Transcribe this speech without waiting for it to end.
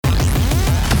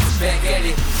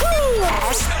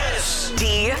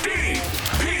The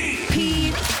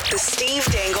Steve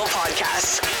Dangle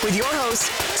Podcast with your hosts,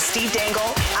 Steve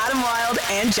Dangle, Adam Wilde,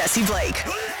 and Jesse Blake.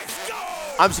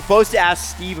 I'm supposed to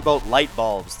ask Steve about light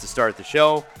bulbs to start the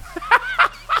show.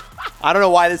 I don't know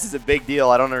why this is a big deal.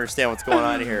 I don't understand what's going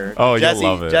on here. Oh, Jesse, you'll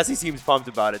love it. Jesse seems pumped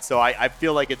about it, so I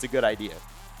feel like it's a good idea.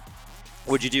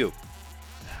 What'd you do?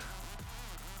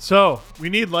 So, we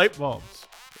need light bulbs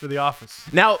for the office.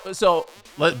 Now, so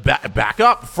let back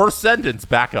up. First sentence,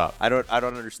 back up. I don't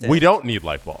understand. We don't need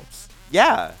light bulbs.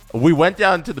 Yeah. We went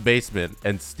down to the basement,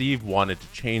 and Steve wanted to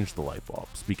change the light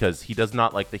bulbs because he does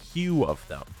not like the hue of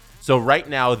them. So right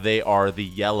now they are the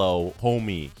yellow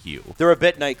homey hue, They're a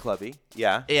bit nightclubby.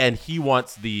 Yeah. and he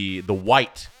wants the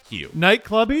white hue.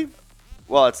 Nightclubby?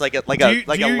 Well, it's like a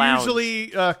Do you lounge. usually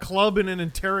club in an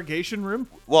interrogation room?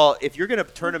 Well, if you're gonna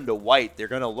turn them to white, they're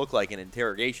gonna look like an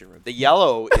interrogation room. The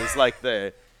yellow is like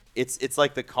the it's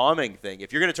like the calming thing.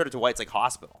 If you're gonna turn it to white, it's like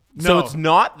hospital. So No. it's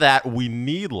not that we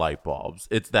need light bulbs.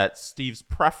 It's that Steve's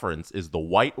preference is the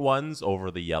white ones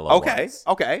over the yellow Okay. ones.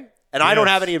 Okay. And I don't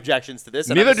Yes. have any objections to this.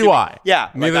 and Neither I'm do assuming- I. Yeah.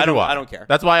 like, Neither do I. I don't care.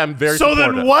 That's why I'm very So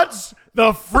supportive. then what's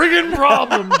the friggin'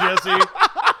 problem, Jesse?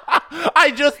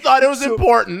 I just thought it was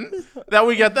important that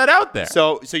we get that out there.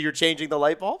 So you're changing the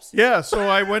light bulbs? Yeah, so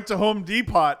I went to Home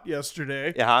Depot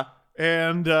yesterday, Yeah.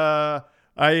 and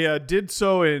I did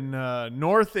so in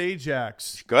North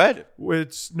Ajax. Good.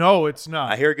 No, it's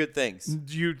not. I hear good things.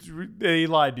 They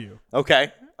lied to you.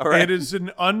 Okay. All right. It is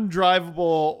an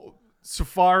undrivable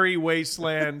safari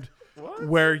wasteland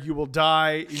where you will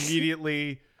die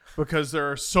immediately because there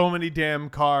are so many damn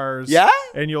cars. Yeah?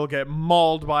 And you'll get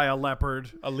mauled by a leopard.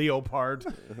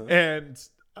 And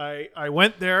I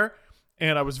went there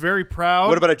and I was very proud.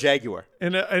 What about a Jaguar?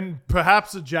 and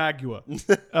perhaps a Jaguar.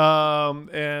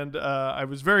 I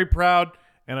was very proud,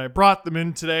 and I brought them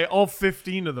in today, all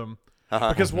 15 of them.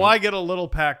 Because why get a little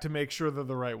pack to make sure they're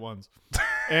the right ones?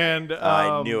 And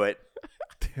I knew it.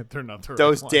 they're not the right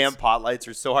Those ones. damn pot lights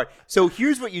are so hard. So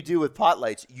here's what you do with pot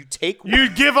lights. You take one. You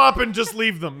give up and just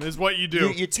leave them is what you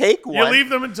do. You take one. You leave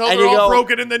them until and they're you all go-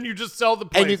 broken, and then you just sell the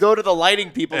place. And you go to the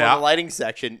lighting people Yeah. in the lighting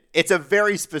section. It's a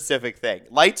very specific thing.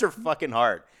 Lights are fucking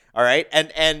hard. All right.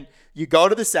 And you go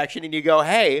to the section and you go,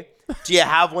 hey, do you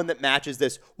have one that matches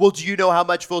this? Well, do you know how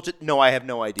much voltage? No, I have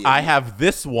no idea. I have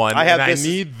this one, I have and this- I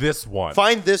need this one.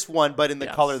 Find this one, but in the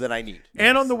Yes. color that I need.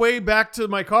 And on the way back to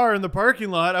my car in the parking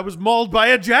lot, I was mauled by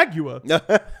a Jaguar.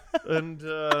 And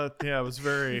it was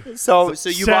very So you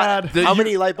sad. bought how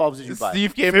many light bulbs did you buy?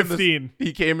 Steve came 15.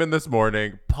 He came in this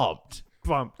morning, pumped.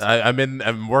 bumped.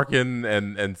 I'm working,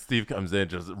 and Steve comes in,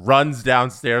 just runs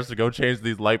downstairs to go change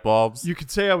these light bulbs. You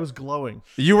could say I was glowing.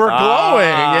 You were glowing,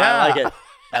 yeah. I like it.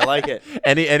 I like it.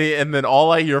 And then all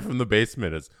I hear from the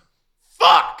basement is,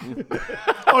 "Fuck!"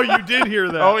 Oh, you did hear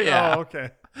that? Oh, yeah. Oh, okay.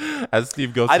 as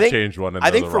Steve goes I to think, change one. And I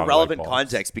they're think the for wrong relevant light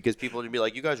bulbs. context, because people are going to be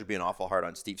like, you guys are being awful hard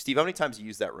on Steve. Steve, how many times have you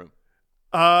used that room?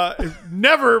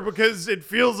 Never, because it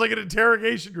feels like an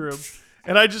interrogation room.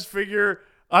 And I just figure,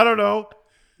 I don't know,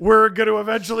 we're going to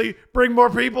eventually bring more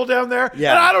people down there.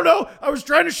 Yeah. And I don't know. I was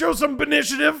trying to show some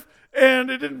initiative, and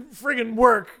it didn't friggin'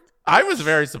 work. I was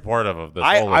very supportive of this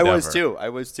whole I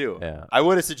endeavor. was too. Yeah. I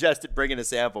would have suggested bringing a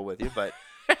sample with you, but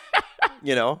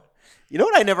you know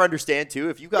what I never understand too.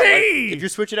 If you got Hey! if you're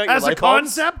switching out your As a light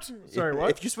bulbs, concept? Sorry,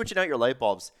 what? If you're switching out your light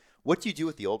bulbs, what do you do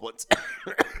with the old ones?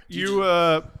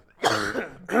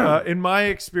 In my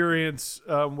experience,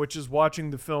 which is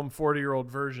watching the film 40-Year-Old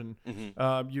Version,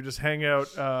 you just hang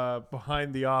out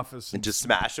behind the office and just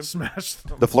smash them. smash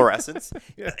them. The fluorescents.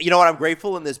 You know what? I'm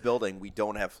grateful in this building we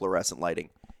don't have fluorescent lighting.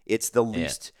 It's the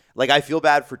least. Like, I feel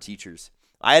bad for teachers.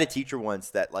 I had a teacher once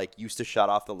that like used to shut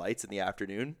off the lights in the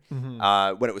afternoon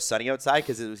when it was sunny outside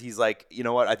because he's like, you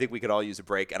know what? I think we could all use a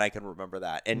break, and I can remember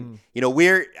that. And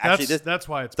we're actually That's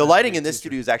why it's the bad lighting to be in a this teacher.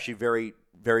 studio is actually very,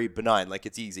 very benign. Like,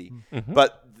 it's easy.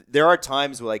 But there are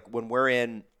times like when we're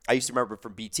in. I used to remember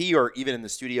from BT or even in the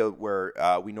studio where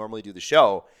we normally do the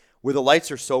show, where the lights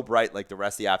are so bright like the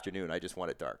rest of the afternoon. I just want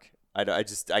it dark. I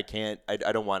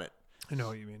don't want it. I know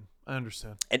what you mean. I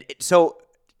understand. And so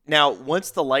now, once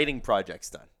the lighting project's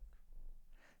done,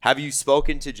 have you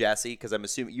spoken to Jesse? Because I'm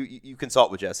assuming you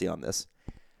consult with Jesse on this.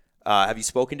 Have you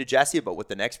spoken to Jesse about what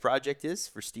the next project is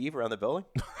for Steve around the building?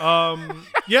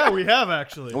 Yeah, we have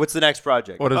actually. What's the next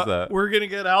project? What is that? We're gonna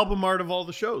get album art of all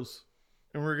the shows,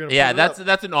 and we're gonna. Yeah, put it up.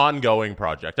 that's an ongoing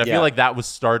project. I Yeah. feel like that was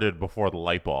started before the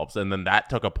light bulbs, and then that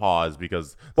took a pause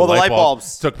because Well, the light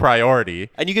bulbs- took priority.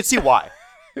 And you can see why.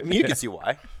 I mean, you can see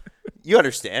why. You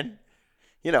understand.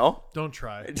 You know. Don't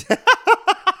try.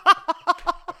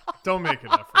 Don't make an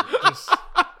effort. Just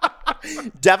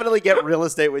Definitely get real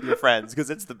estate with your friends because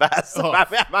it's the best. Oh. I'm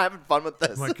having fun with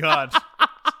this. oh my god.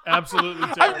 Absolutely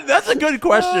terrible. That's a good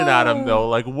question, Adam, though.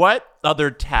 Like, what other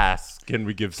tasks can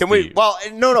we give Can Steve? we? Well,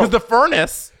 no. Because the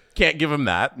furnace can't give him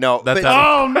that. No, That's but-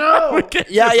 how- Oh, no. We can't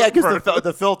Yeah, give yeah, him because furnace.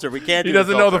 the filter. We can't. He do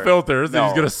doesn't know the filter. filters, and No.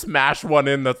 he's gonna smash one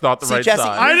in that's not the See, right Jesse,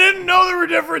 size. I didn't know there were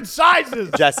different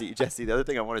sizes. Jesse, the other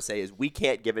thing I want to say is we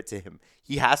can't give it to him.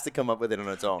 He has to come up with it on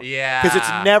its own. Yeah. Because it's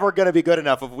never going to be good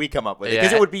enough if we come up with it.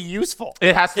 Because Yeah. it would be useful.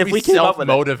 It has to if be we came up with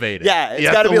it. self-motivated. Yeah, it's You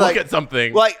have got to to be look like at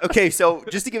something. Like, okay, so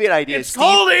just to give you an idea, It's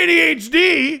called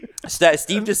ADHD.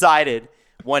 Steve decided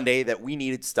one day that we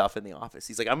needed stuff in the office.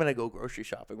 He's like, I'm gonna go grocery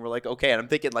shopping. We're like, okay, and I'm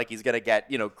thinking like he's gonna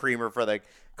get creamer for the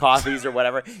coffees or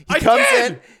whatever. He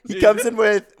comes in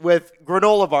with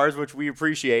granola bars, which we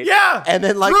appreciate. Yeah. and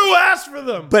then like Drew asked for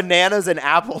them. bananas and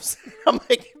apples. I'm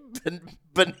like,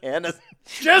 bananas.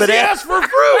 Jesse asked for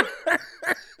fruit.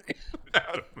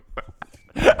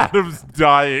 Adam's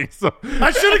dying. So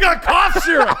I should have got cough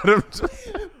syrup.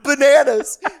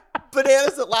 bananas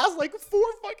that last like 4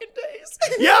 fucking days.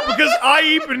 Yeah, because I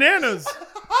eat bananas.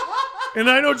 And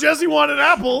I know Jesse wanted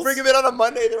apples. Bring them in on a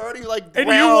Monday. They're already like And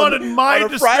brown you wanted my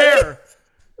on a Friday. despair.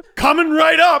 Coming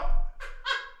right up.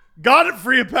 Got it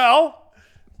for you, pal.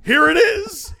 Here it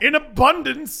is in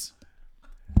abundance.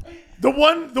 The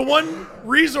one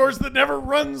resource that never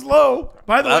runs low.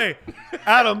 By the way,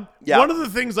 Adam, Yeah. one of the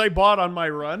things I bought on my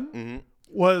run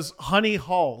was honey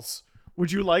halls.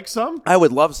 Would you like some? I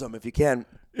would love some if you can.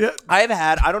 Yeah. I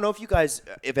don't know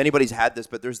if anybody's had this,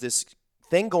 but there's this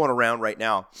thing going around right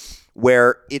now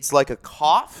where it's like a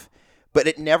cough, but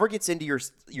it never gets into your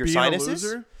Being a sinuses.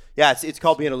 loser? Yeah, it's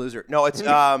called being a loser. No, it's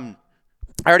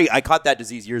I caught that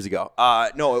disease years ago.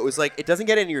 No, it was like it doesn't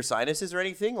get into your sinuses or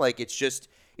anything. Like it's just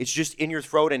in your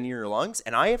throat and in your lungs.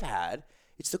 And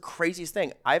it's the craziest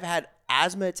thing. I've had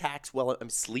asthma attacks while I'm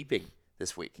sleeping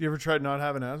this week. You ever tried not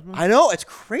having asthma? I know it's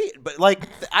crazy, but like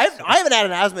I haven't had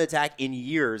an asthma attack in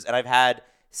years, and I've had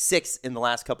 6 in the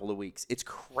last couple of weeks. It's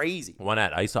crazy. one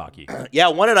at ice hockey. Yeah,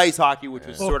 one at ice hockey, which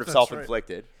was sort of that's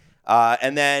self-inflicted,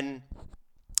 and then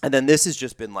this has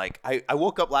just been like I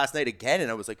woke up last night again, and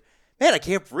I was like, man, I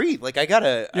can't breathe. Like I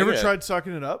gotta. You ever tried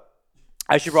sucking it up?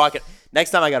 I should rock it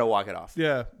next time. I gotta walk it off.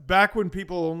 Yeah. Back when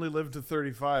people only lived to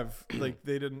 35, like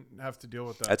they didn't have to deal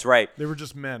with that. That's right, They were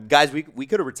just men. guys. We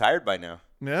could have retired by now.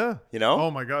 Yeah. You know?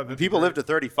 Oh my God. When people live to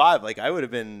 35, like I'd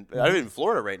have been in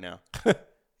Florida right now,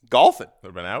 golfing. Would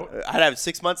have been out. I'd have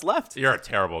 6 months left. You're a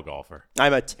terrible golfer.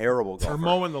 I'm a terrible golfer. Or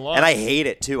mowing the lawn. And I hate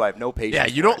it too. I have no patience. Yeah,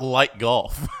 you don't like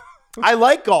golf. I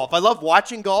like golf. I love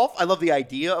watching golf. I love the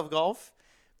idea of golf.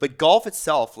 But golf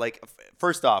itself, like,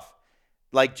 first off,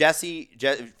 like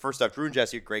first off, Drew and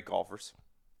Jesse are great golfers.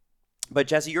 But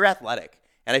Jesse, you're athletic.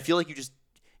 And I feel like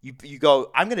you go,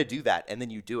 I'm going to do that. And then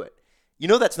you do it. You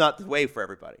know that's not the way for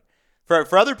everybody.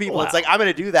 For other people, it's like, I'm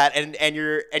going to do that. And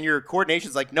your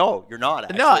coordination's like, no, you're not.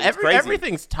 Actually. No, It's crazy.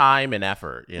 everything's time and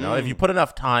effort. You know, if you put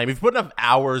enough time, if you put enough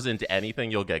hours into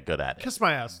anything, you'll get good at it. Kiss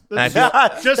my ass. And I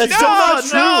That's, feel- Jesse, That's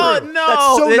so not true. No,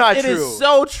 That's so not It true. is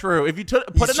so true. If you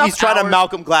put enough He's trying to hours-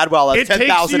 Malcolm Gladwell It at takes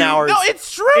 10,000 you- hours. No, it's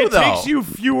true it though. takes you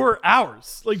fewer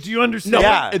hours. Like, do you understand?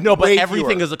 Yeah. No, but way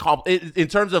everything fewer. is accomplished in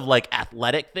terms of like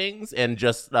athletic things and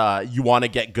just you want to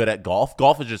get good at golf.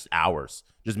 Golf is just hours,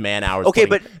 just man hours. Okay,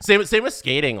 putting- same with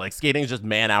skating. Like skating is just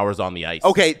man hours on the ice.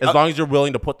 Okay, as long as you're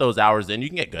willing to put those hours in, you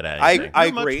can get good at anything. I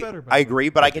You're much agree. better, I agree,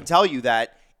 but I can tell you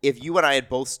that if you and I had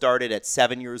both started at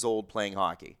 7 years old playing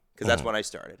hockey, because that's when I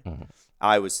started,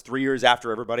 I was 3 years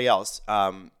after everybody else,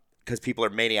 because people are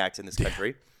maniacs in this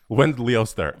country. When did Leo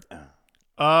start?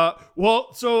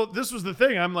 Well, so this was the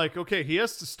thing. I'm like, okay, he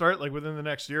has to start like within the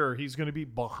next year, or he's going to be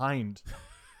behind.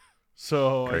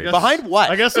 So I guess, Behind what?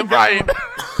 I guess I'm Right.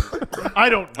 I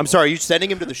don't. I'm sorry, are you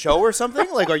sending him to the show or something?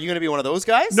 Like, are you going to be one of those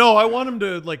guys? No, I want him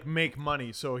to like make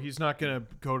money, so he's not going to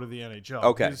go to the NHL.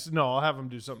 Okay. No, I'll have him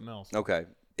do something else. Okay,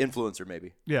 influencer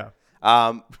maybe. Yeah.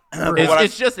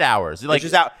 It's just hours. Like It's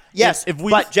just out. Yes, if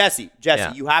we but Jesse,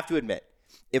 Yeah. you have to admit,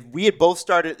 if we had both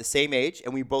started at the same age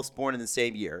and we were both born in the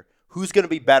same year, who's going to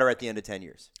be better at the end of 10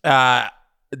 years?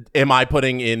 am I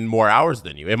putting in more hours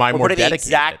than you? Am I We're more putting the dedicated?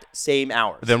 exact same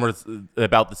hours. Then we're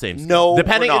about the same. No,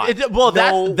 depending. we're not. Well,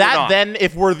 No, we're that not. then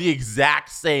if we're the exact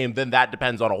same, then that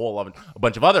depends on a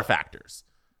bunch of other factors.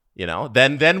 You know,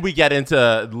 then we get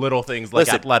into little things like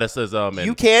Listen, athleticism. And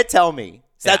You can't tell me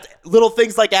That's little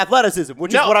things like athleticism,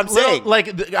 which is what I'm saying.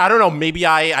 Like, I don't know, maybe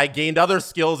I gained other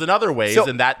skills in other ways,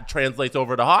 and that translates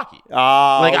over to hockey. Okay.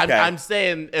 I'm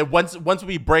saying once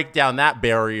we break down that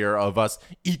barrier of us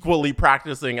equally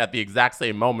practicing at the exact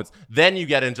same moments, then you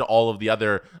get into all of the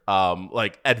other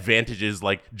like advantages,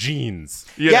 like genes.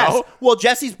 You know? Well,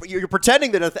 you're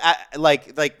pretending that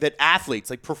that athletes,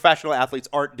 like professional athletes,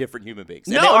 aren't different human beings.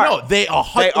 And They are.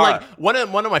 Like, one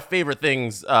of my favorite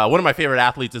things. One of my favorite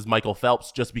athletes is Michael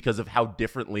Phelps, just because of how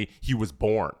differently he was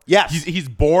born. Yes. He's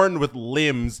born with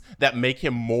limbs that make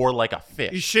him more like a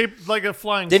fish. He's shaped like a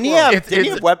flying Didn't he squirrel.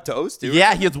 have webbed toes too?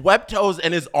 Yeah, he has webbed toes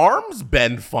and his arms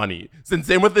bend funny.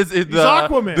 Same with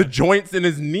Aquaman. the joints in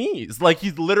his knees. Like,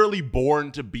 he's literally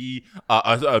born to be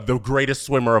the greatest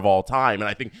swimmer of all time. And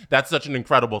I think that's such an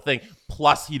incredible thing.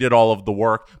 Plus, he did all of the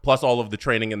work, plus all of the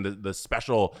training and the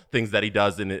special things that he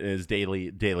does in his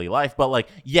daily life. But like,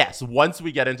 yes, once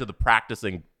we get into the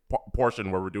practicing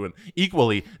portion where we're doing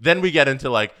equally, then we get into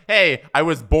like, hey, I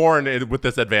was born with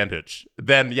this advantage.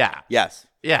 Then Yes.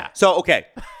 Yeah. So okay.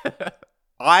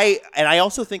 I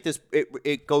also think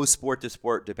it goes sport to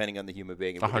sport depending on the human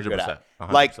being and what you're good at.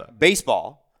 100%. Like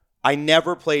baseball, I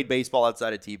never played baseball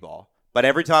outside of t-ball, but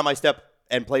every time I step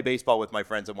and play baseball with my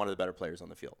friends, I'm one of the better players on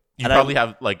the field. You probably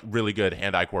have like really good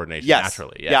hand-eye coordination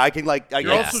naturally. Yeah, I can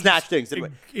also snatch just things.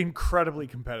 Anyway. Incredibly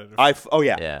competitive.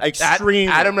 Extremely.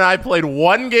 Adam and I played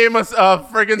one game of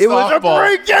friggin' It was a softball.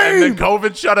 great game! And then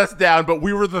COVID shut us down, but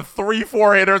we were the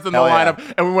 3-4 hitters in the Hell yeah.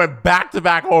 lineup, and we went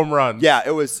back-to-back home runs. Yeah,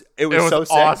 it was so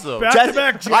sick. awesome.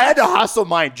 Back-to-back I had to hustle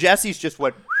mine. Jesse's just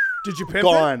went Did you pimp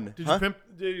gone. it? Did Huh? you pimp?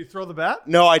 Did you throw the bat?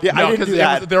 No, I didn't. No, I didn't because do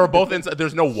that. they were both inside.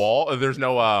 There's no wall. There's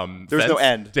no There's no fence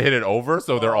end. to hit it over,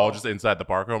 so they're all just inside the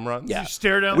park home runs. Yeah. Did you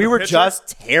stare down We the were pitcher?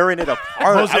 just tearing it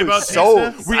apart. Jose I was Bautista? so We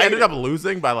excited. ended up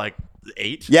losing by like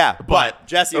 8. Yeah, but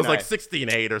Jesse it was and like I-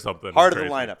 16-8 or something. Heart of the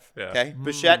Crazy. lineup. Yeah. Okay,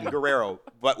 Bichette and Guerrero,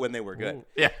 but when they were good.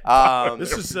 Yeah.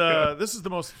 This is the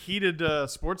most heated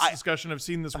sports discussion I've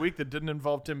seen this week that didn't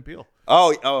involve Tim Peel.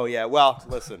 Oh yeah. Well,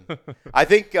 listen, I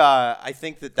think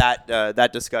that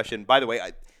discussion. By the way,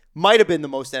 might have been the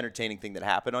most entertaining thing that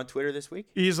happened on Twitter this week.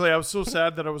 Easily, I was so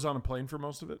sad that I was on a plane for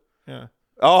most of it. Yeah.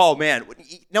 Oh man,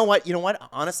 you know what?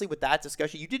 Honestly, with that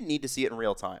discussion, you didn't need to see it in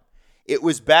real time. It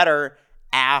was better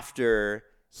after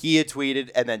he had tweeted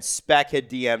and then Spec had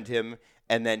DM'd him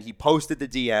and then he posted the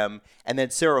DM and then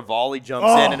Sarah Volley jumps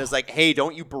in and is like, "Hey,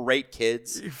 don't you berate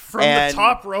kids From the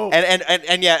top rope." And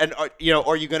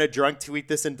are you gonna drunk tweet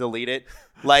this and delete it?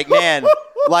 Like, man,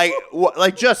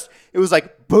 just it was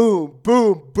like boom,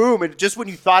 boom, boom, and just when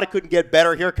you thought it couldn't get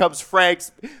better, here comes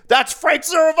Frank's. That's Frank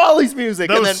Saravalli's music,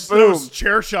 and then boom, those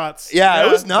chair shots. Yeah,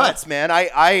 it was nuts, man.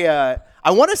 I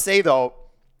want to say though,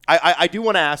 I do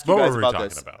want to ask you What guys were we about talking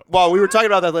this. about? Well, we were talking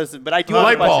about that list, but I do have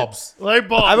Light a question. bulbs. Light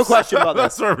bulbs. I have a question about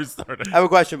That's this. where we started. I have a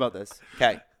question about this.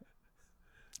 Okay,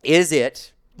 is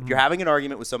it if you're having an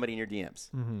argument with somebody in your DMs,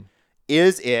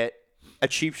 is it a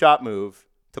cheap shot move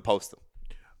to post them?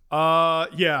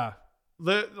 Yeah.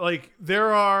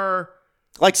 There are.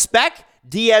 Like Spec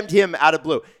DM'd him out of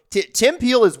blue. Tim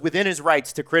Peel is within his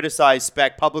rights to criticize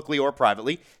Spec publicly or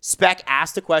privately. Spec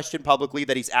asked a question publicly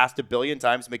that he's asked a billion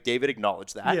times. McDavid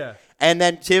acknowledged that. Yeah. And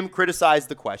then Tim criticized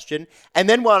the question and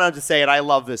then went on to say, and I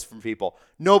love this from people,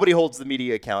 nobody holds the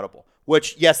media accountable.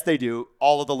 Which, yes, they do.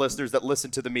 All of the listeners that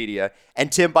listen to the media.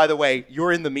 And Tim, by the way,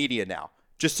 you're in the media now.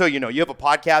 Just so you know, you have a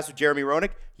podcast with Jeremy Roenick.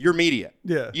 You're media.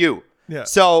 Yeah. You. Yeah.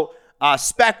 So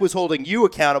Spec was holding you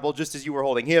accountable just as you were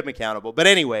holding him accountable. But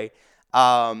anyway,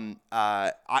 I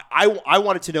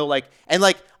wanted to know, I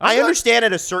understand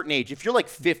at a certain age, if you're like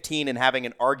 15 and having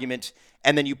an argument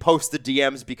and then you post the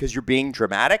DMs because you're being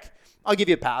dramatic, I'll give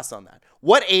you a pass on that.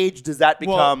 What age does that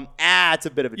become? It's a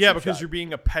bit of a cheap because shot. you're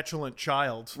being a petulant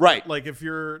child. Right. Like if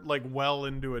you're like well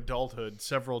into adulthood,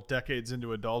 several decades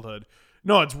into adulthood.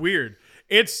 No, it's weird.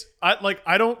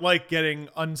 I don't like getting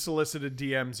unsolicited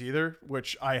DMs either,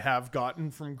 which I have gotten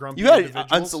from grumpy You got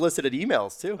individuals. unsolicited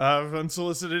emails too.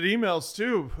 Unsolicited emails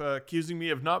too, accusing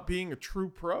me of not being a true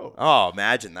pro. Oh,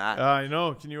 imagine that. I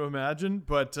know. Can you imagine?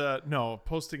 But no,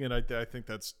 posting it, I think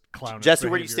that's clownish. Jesse,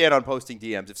 where do you behavior. stand on posting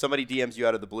DMs? If somebody DMs you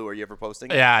out of the blue, are you ever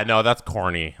posting? Yeah, no, that's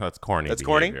corny. That's corny. That's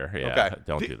corny? behavior. Yeah, Okay.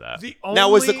 don't do that.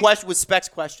 Now, was Spec's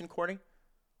question corny?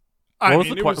 What was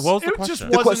the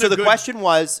question? So the question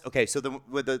was, okay, so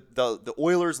the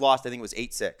Oilers lost, I think it was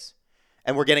 8-6.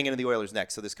 And we're getting into the Oilers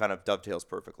next, so this kind of dovetails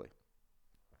perfectly.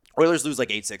 Oilers lose like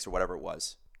 8-6 or whatever it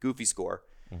was. Goofy score.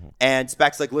 Mm-hmm. And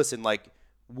Spec's like, listen,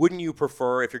 wouldn't you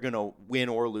prefer, if you're going to win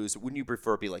or lose, wouldn't you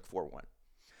prefer it be like 4-1?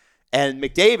 And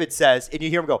McDavid says, and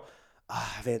you hear him go,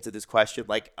 I've answered this question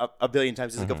like a billion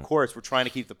times. He's like, of course, we're trying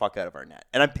to keep the puck out of our net.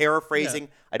 And I'm paraphrasing. Yeah.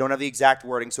 I don't have the exact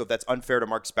wording, so if that's unfair to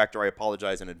Mark Spector, I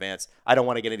apologize in advance. I don't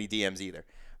want to get any DMs either.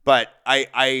 But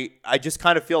I just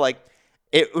kind of feel like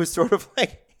it was sort of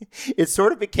like, it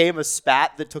sort of became a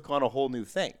spat that took on a whole new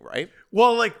thing, right?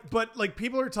 Well, but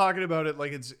people are talking about it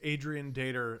like it's Adrian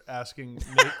Dater asking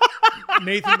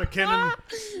Nathan McKinnon,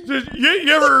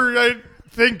 you ever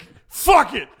think,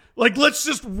 fuck it, like, let's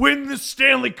just win the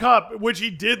Stanley Cup, which he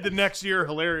did the next year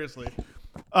hilariously.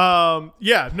 That's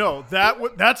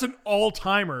an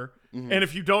all-timer. Mm-hmm. And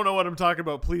if you don't know what I'm talking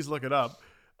about, please look it up.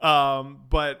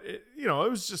 But it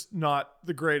was just not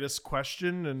the greatest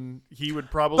question, and he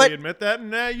would probably admit that,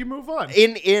 and you move on.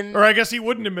 Or I guess he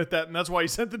wouldn't admit that, and that's why he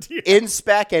sent the DM. In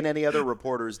Spec and any other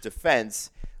reporter's defense,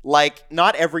 like,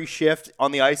 not every shift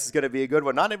on the ice is going to be a good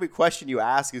one. Not every question you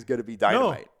ask is going to be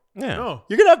dynamite. No.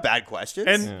 You're going to have bad questions.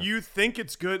 And you think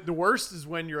it's good. The worst is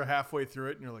when you're halfway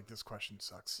through it and you're like, this question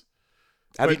sucks.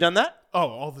 Have you done that? Oh,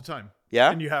 all the time. Yeah?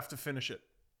 And you have to finish it.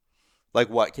 Like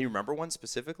what? Can you remember one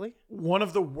specifically? One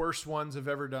of the worst ones I've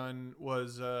ever done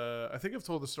was, I think I've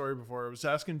told the story before. I was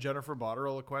asking Jennifer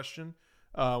Botterill a question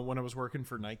when I was working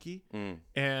for Nike.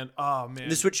 And, oh, man.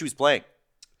 This is what she was playing.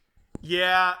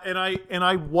 Yeah, and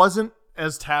I wasn't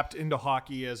as tapped into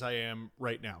hockey as I am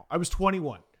right now. I was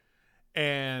 21.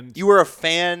 And you were a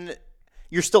fan.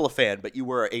 You're still a fan, but you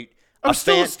were I was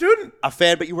still a student. A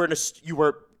fan, but you weren't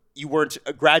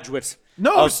a graduate.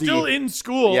 No, I was still in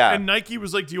school. Yeah. And Nike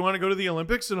was like, "Do you want to go to the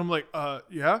Olympics?" And I'm like,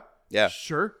 yeah,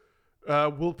 sure.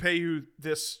 We'll pay you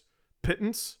this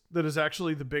pittance that is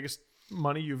actually the biggest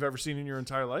money you've ever seen in your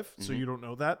entire life. Mm-hmm. So you don't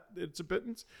know that it's a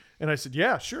pittance." And I said,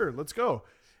 "Yeah, sure, let's go."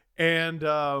 And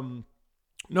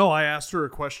no, I asked her a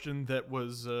question that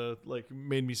was like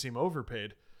made me seem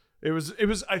overpaid. It was.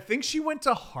 I think she went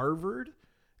to Harvard,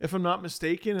 if I'm not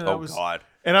mistaken. And God.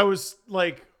 And I was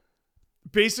like,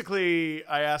 basically,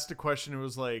 I asked a question. It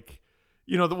was like,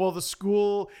 the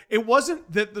school. It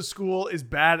wasn't that the school is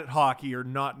bad at hockey or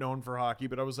not known for hockey,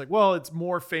 but I was like, well, it's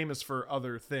more famous for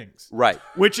other things, right?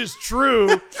 Which is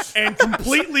true and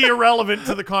completely irrelevant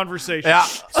to the conversation. Yeah,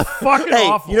 it's fucking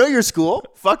awful. You know your school?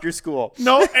 Fuck your school.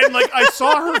 No, and like I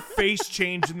saw her face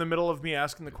change in the middle of me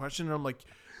asking the question, and I'm like,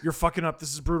 you're fucking up.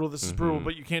 This is brutal. This is brutal.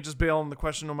 But you can't just bail on the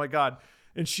question. Oh my God.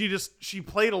 And she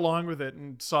played along with it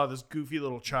and saw this goofy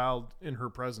little child in her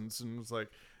presence and was like,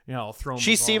 I'll throw him.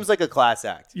 She seems like a class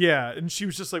act. Yeah. And she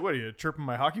was just like, what are you, chirping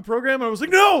my hockey program? And I was like,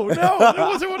 no, that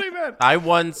wasn't what I meant. I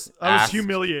was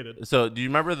humiliated. So do you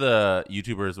remember the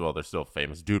YouTubers? Well, they're still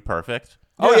famous. Dude Perfect.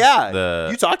 Oh, yeah.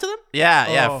 You talked to them?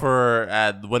 Yeah. For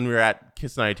when we were at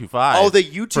Kiss 92.5. Oh, the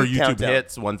YouTube For YouTube countdown.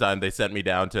 Hits, one time they sent me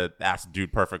down to ask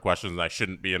Dude Perfect questions. And I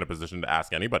shouldn't be in a position to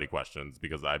ask anybody questions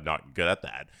because I'm not good at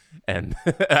that. And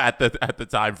at the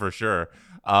time, for sure.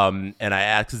 And I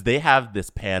asked, because they have this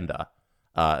panda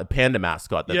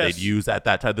mascot that they'd use at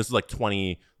that time. This is like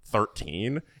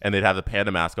 2013. And they'd have the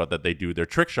panda mascot that they do their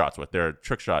trick shots with, their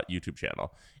trick shot YouTube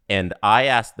channel. And I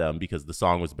asked them, because the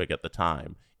song was big at the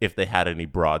time, if they had any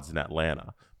broads in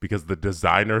Atlanta, because the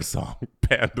designer song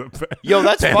Panda. Yo,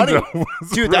 that's funny.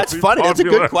 Dude, that's funny. That's a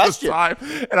good question.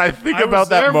 And I think about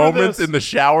that moment in the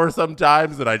shower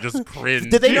sometimes, and I just cringe.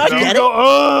 Did they not get it?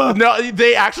 No,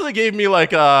 they actually gave me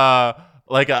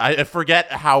I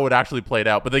forget how it actually played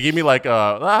out, but they gave me like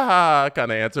a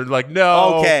kind of answer. Like,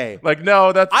 no. Okay. Like,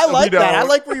 no, that's. I like that. I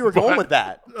like where you were going with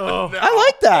that. I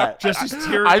like that. Jesse's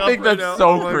tearing I up think right that's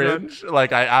now. so cringe.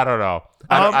 Like, I don't know.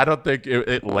 I don't think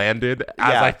it landed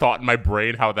as I thought in my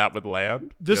brain how that would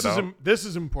land. This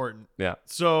is important. Yeah.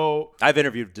 So I've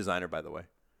interviewed a designer, by the way.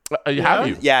 Have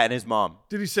you? Yeah, and his mom.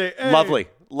 Did he say, hey?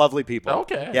 Lovely people.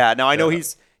 Okay. Yeah. Now I know he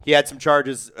had some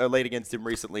charges laid against him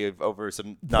recently over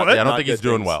some. I don't think he's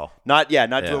doing well. Not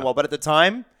doing well. But at the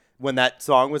time when that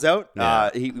song was out,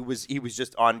 he was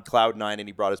just on cloud nine, and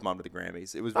he brought his mom to the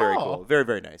Grammys. It was very cool, very,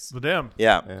 very nice. Well, damn.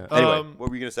 Yeah. Anyway, what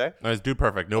were you gonna say? No, it's Dude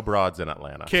Perfect. No broads in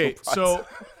Atlanta. Okay, so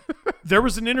there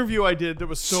was an interview I did that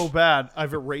was so bad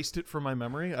I've erased it from my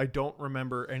memory. I don't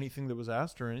remember anything that was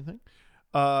asked or anything.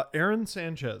 Aaron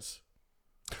Sanchez.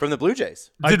 From the Blue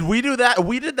Jays. Did we do that?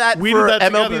 We did that for MLB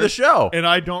together, The Show. And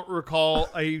I don't recall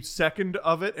a second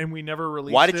of it, and we never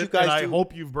released it. Why did you guys I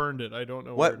hope you've burned it. I don't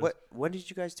know when did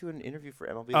you guys do an interview for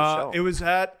MLB The Show? It was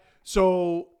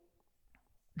so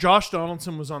Josh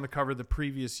Donaldson was on the cover the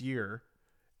previous year,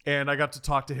 and I got to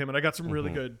talk to him, and I got some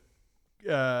really good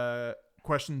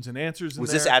questions and answers in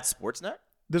Was there. this at Sportsnet?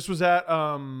 This was at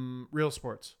Real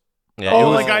Sports. Yeah,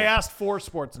 I asked for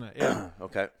Sportsnet. Yeah.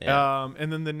 Okay. Yeah.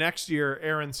 And then the next year,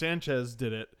 Aaron Sanchez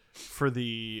did it for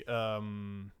the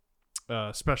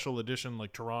special edition,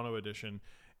 like Toronto edition.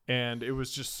 and it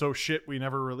was just so shit we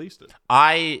never released it.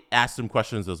 I asked him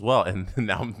questions as well, and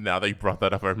now that you brought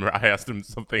that up, I remember I asked him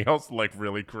something else like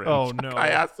really cringe. Oh, no. I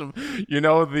asked him,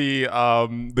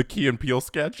 the Key and Peele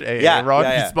sketch, AA Yeah, Ron.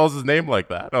 yeah, yeah. He spells his name like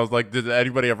that. I was like, did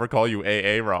anybody ever call you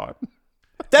AA Ron?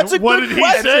 That's a What good did he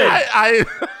question. say? I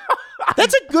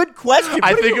That's a good question.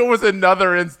 I think it was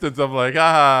another instance of like,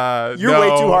 You're no. way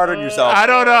too hard on yourself. I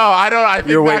don't know. I think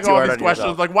You're way back too all hard these on questions.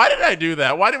 yourself. Like, why did I do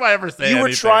that? Why do I ever say You were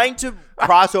anything? trying to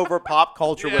cross over pop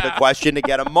culture with a question to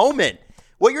get a moment.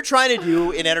 What you're trying to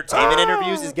do in entertainment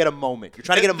interviews is get a moment. You're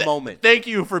trying to get a moment. Thank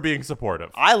you for being supportive.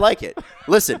 I like it.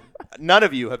 Listen, none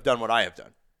of you have done what I have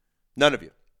done. None of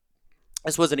you.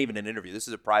 This wasn't even an interview. This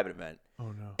is a private event. Oh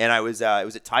no. And it was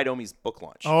at Ty Domi's book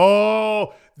launch.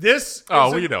 Oh, this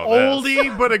is we an know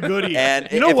oldie but a goodie. And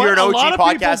you know if what? you're an A OG lot of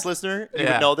podcast people- listener, you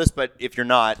Yeah. would know this, but if you're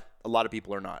not, a lot of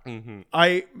people are not.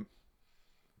 I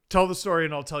tell the story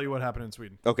and I'll tell you what happened in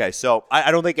Sweden. Okay, so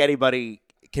I don't think anybody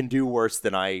can do worse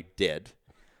than I did.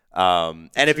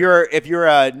 And if you're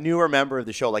a newer member of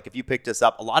the show, like if you picked us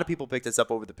up, a lot of people picked us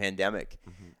up over the pandemic.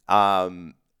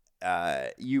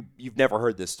 You've never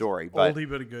heard this story, but Oldie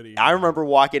but a goodie. I remember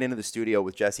walking into the studio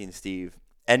with Jesse and Steve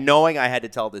and knowing I had to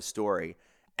tell this story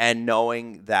and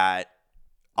knowing that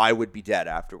I would be dead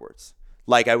afterwards.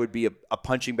 Like I would be a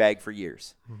punching bag for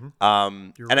years.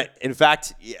 In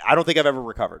fact, I don't think I've ever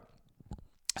recovered.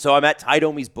 So I'm at Ty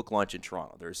Domi's book launch in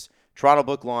Toronto. There's Toronto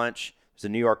book launch. There's a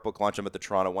New York book launch. I'm at the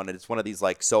Toronto one, and it's one of these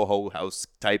like Soho House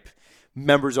type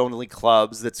members only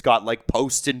clubs that's got like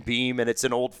Post and Beam, and it's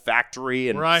an old factory.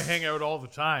 And where I hang out all the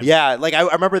time. yeah, like I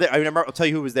remember that. I remember. I'll tell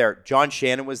you who was there. John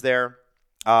Shannon was there,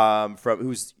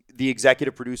 who's the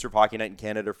executive producer of Hockey Night in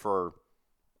Canada for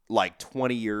like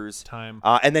 20 years.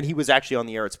 And then he was actually on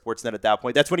the air at Sportsnet at that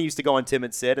point. That's when he used to go on Tim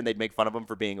and Sid, and they'd make fun of him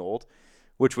for being old,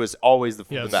 which was always the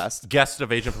best. Guest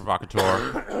of Agent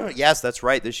Provocateur. Yes, that's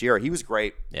right. This year, he was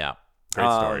great. Yeah. Great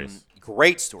stories.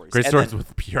 Great stories. Great And stories then-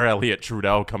 with Pierre Elliott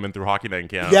Trudeau coming through Hockey Night in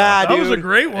Canada. Yeah, That dude. was a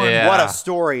great one. Yeah. What a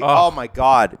story! Oh my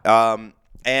god!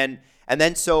 And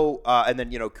then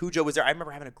Cujo was there. I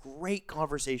remember having a great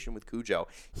conversation with Cujo.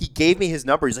 He gave me his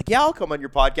number. He's like, "Yeah, I'll come on your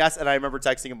podcast." And I remember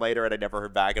texting him later, and I never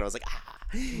heard back. And I was like,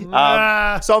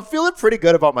 So I'm feeling pretty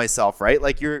good about myself, right?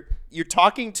 Like you're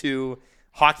talking to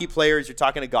hockey players. You're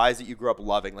talking to guys that you grew up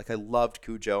loving. Like I loved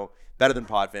Cujo better than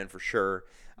Podfan for sure.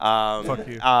 Fuck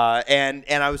you. And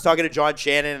I was talking to John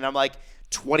Shannon, and I'm like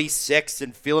 26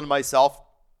 and feeling myself.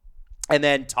 And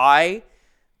then Ty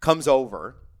comes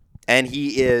over, and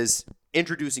he is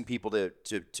introducing people to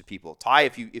people. Ty,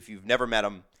 if you've never met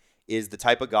him, is the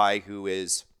type of guy who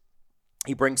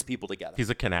he brings people together. He's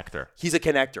a connector. He's a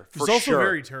connector for He's also sure.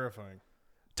 very terrifying.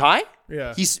 Ty?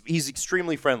 Yeah. He's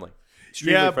extremely friendly.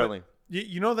 Extremely friendly.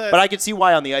 You know that. But I could see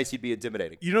why on the ice he'd be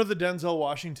intimidating. You know the Denzel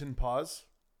Washington pause,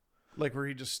 like where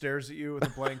he just stares at you with a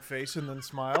blank face and then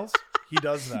smiles. He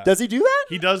does that. Does he do that?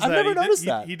 He does I've that. never He did- noticed he-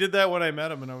 that. He did that when I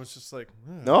met him, and I was just like,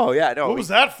 No, yeah, no. what was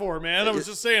that for, man? I was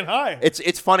just saying hi.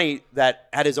 It's funny that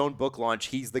at his own book launch,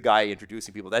 he's the guy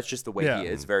introducing people. That's just the way Yeah. he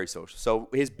is, very social. So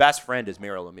his best friend is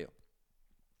Mario Lemieux.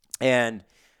 And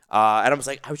I was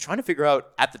like, I was trying to figure out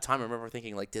at the time, I remember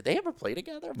thinking, like, did they ever play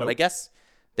together? But I guess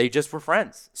they just were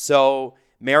friends. So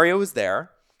Mario was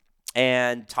there,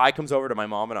 and Ty comes over to my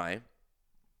mom and I,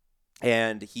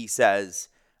 and he says,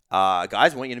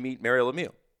 guys, I want you to meet Mario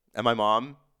Lemieux. And my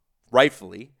mom,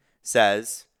 rightfully,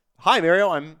 says, hi, Mario,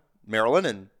 I'm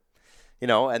Marilyn,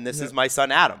 and this is my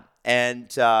son, Adam.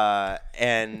 And oh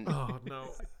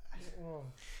no.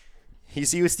 you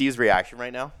see with Steve's reaction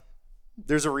right now?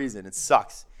 There's a reason. It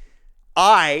sucks.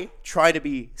 I, try to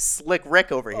be slick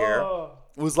Rick over here,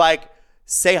 was like,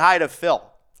 say hi to Phil.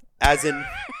 As in,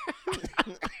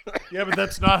 Yeah, but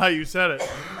that's not how you said it.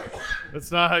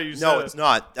 That's not how you said it. no, it's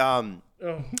not.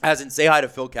 As in, say hi to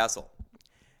Phil Kessel.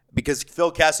 Because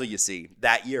Phil Kessel, you see,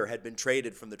 that year had been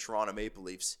traded from the Toronto Maple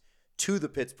Leafs to the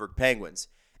Pittsburgh Penguins.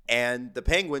 And the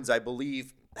Penguins, I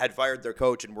believe, had fired their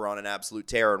coach and were on an absolute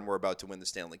tear and were about to win the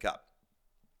Stanley Cup.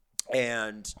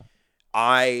 And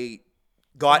I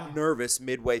got nervous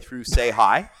midway through say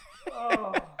hi.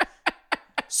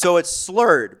 So it's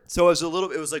slurred. So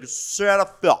it was like, say hi to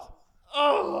Phil.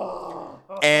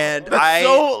 And That's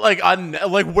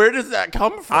so where does that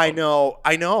come from? I know.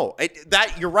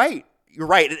 You're right. You're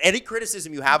right. And any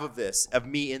criticism you have of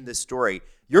me in this story,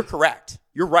 you're correct.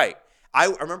 You're right. I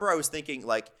remember I was thinking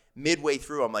like midway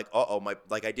through, I'm like,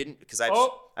 I didn't, because I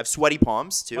have sweaty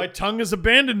palms too. My tongue has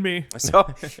abandoned me. So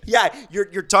yeah,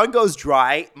 your tongue goes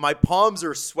dry. My palms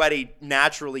are sweaty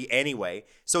naturally anyway.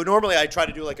 So normally I try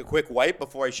to do like a quick wipe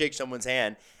before I shake someone's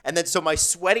hand. And then so my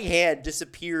sweaty hand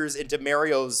disappears into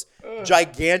Mario's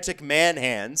gigantic man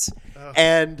hands.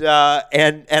 And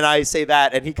I say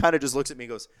that, and he kind of just looks at me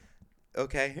and goes,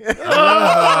 okay.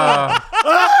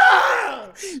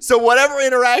 So whatever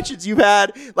interactions you've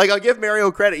had, like I'll give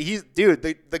Mario credit. He's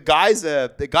the guy's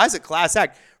a class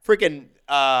act. Freaking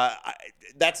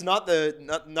that's not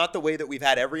the way that we've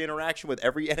had every interaction with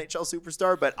every NHL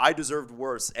superstar, but I deserved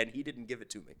worse, and he didn't give it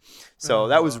to me. So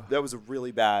that was a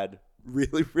really bad,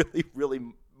 really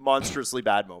monstrously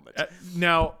bad moment.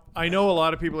 Now, I know a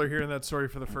lot of people are hearing that story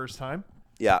for the first time.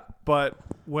 Yeah. But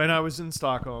when I was in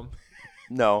Stockholm,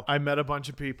 No. I met a bunch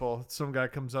of people. Some guy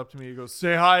comes up to me. He goes,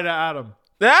 "Say hi to Adam."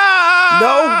 No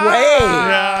way.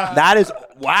 Yeah. That is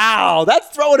wow. That's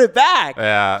throwing it back.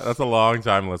 Yeah, that's a long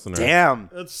time listener. Damn.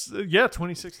 That's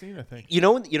 2016, I think. You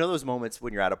know those moments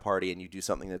when you're at a party and you do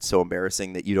something that's so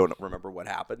embarrassing that you don't remember what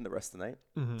happened the rest of the night?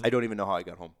 Mm-hmm. I don't even know how I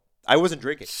got home. I wasn't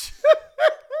drinking.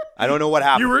 I don't know what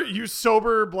happened. You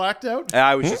sober, blacked out? And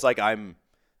I was just like, I'm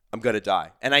gonna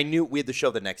die. And I knew we had the show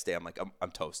the next day. I'm like,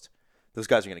 I'm toast. Those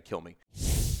guys are gonna kill me.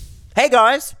 Hey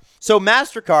guys. So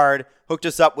MasterCard hooked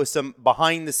us up with some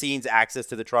behind-the-scenes access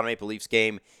to the Toronto Maple Leafs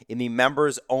game in the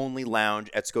members-only lounge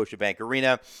at Scotiabank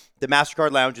Arena. The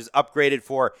MasterCard lounge is upgraded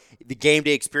for the game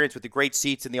day experience with the great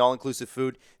seats and the all-inclusive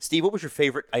food. Steve, what was your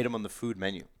favorite item on the food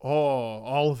menu? Oh,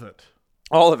 all of it.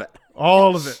 All of it.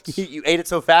 All of it. You ate it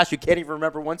so fast you can't even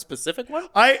remember one specific one?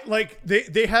 I like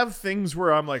they have things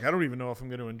where I'm like, I don't even know if I'm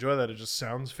going to enjoy that. It just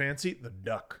sounds fancy. The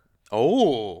duck.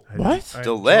 Oh, What? I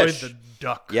delish. enjoyed the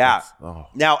duck. Yeah. Oh.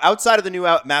 Now, outside of the new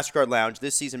MasterCard Lounge,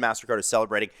 this season MasterCard is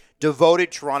celebrating devoted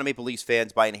Toronto Maple Leafs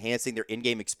fans by enhancing their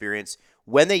in-game experience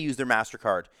when they use their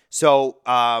MasterCard. So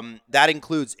that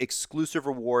includes exclusive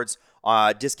rewards,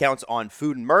 discounts on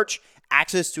food and merch,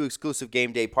 access to exclusive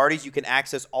game day parties. You can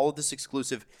access all of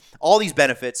all these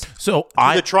benefits So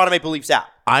through the Toronto Maple Leafs app.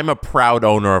 I'm a proud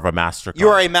owner of a MasterCard. You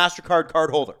are a MasterCard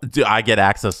card holder. Do I get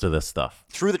access to this stuff?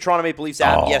 Through the Toronto Maple Leafs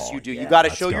app. Oh, Yes, you do. yeah, You got to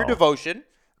let's show your go. devotion,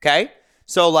 okay?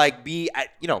 So, like, use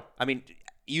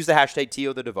the hashtag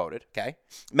 #TOTheDevoted, okay?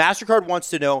 MasterCard wants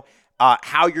to know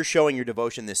how you're showing your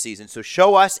devotion this season. So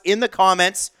show us in the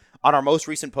comments on our most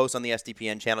recent post on the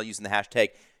SDPN channel using the hashtag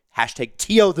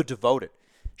 #TOTheDevoted.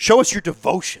 Show us your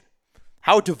devotion.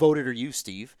 How devoted are you,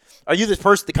 Steve? Are you the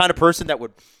kind of person that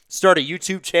would start a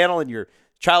YouTube channel in your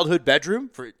childhood bedroom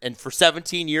for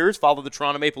 17 years follow the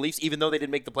Toronto Maple Leafs even though they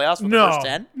didn't make the playoffs for the first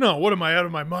 10? No, what am I, out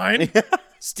of my mind?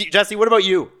 Jesse, what about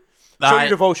you? Show your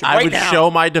devotion I right would now.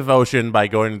 show my devotion by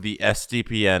going to the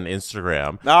SDPN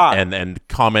Instagram and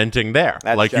commenting there,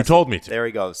 That's like you Jesse. told me to. There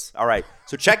he goes. All right.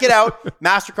 So check it out.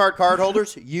 MasterCard card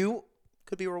holders, you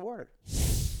could be rewarded.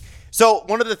 So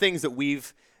one of the things that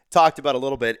we've talked about a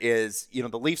little bit is,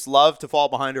 the Leafs love to fall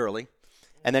behind early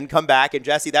and then come back. And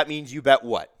Jesse, that means you bet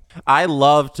what? I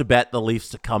love to bet the Leafs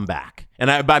to come back. And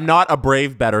I'm not a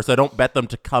brave bettor, so I don't bet them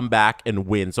to come back and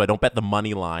win. So I don't bet the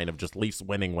money line of just Leafs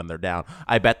winning when they're down.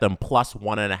 I bet them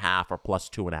 +1.5 or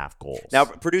 +2.5 goals. Now,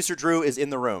 producer Drew is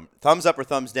in the room. Thumbs up or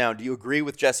thumbs down. Do you agree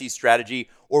with Jesse's strategy,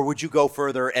 or would you go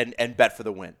further and bet for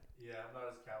the win? Yeah, I'm not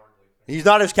as cowardly. He's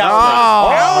not as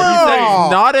cowardly. He said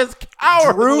he's not as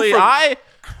cowardly. Drew from-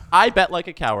 I bet like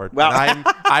a coward. Well- And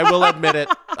I will admit it.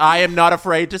 I am not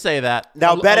afraid to say that.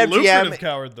 Now, A lucrative BetMGM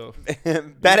coward, though.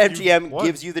 BetMGM What?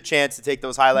 gives you the chance to take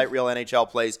those highlight reel NHL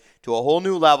plays to a whole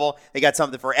new level. They got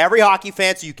something for every hockey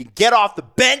fan, so you can get off the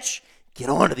bench, get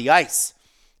onto the ice.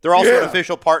 They're also an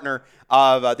official partner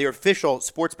of the official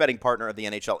sports betting partner of the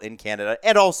NHL in Canada,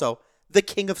 and also the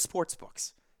king of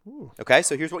sportsbooks. Okay,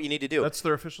 so here's what you need to do. That's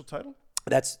their official title?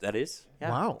 That is.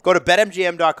 Yeah. Wow. Go to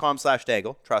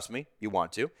betmgm.com/dangle. Trust me, you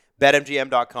want to.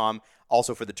 betmgm.com.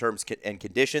 Also for the terms and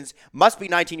conditions. Must be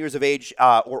 19 years of age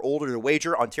or older to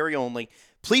wager. Ontario only.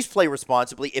 Please play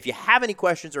responsibly. If you have any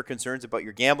questions or concerns about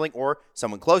your gambling or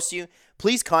someone close to you,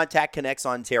 please contact Connects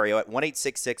Ontario at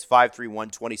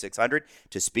 1-866-531-2600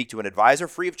 to speak to an advisor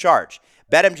free of charge.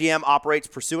 BetMGM operates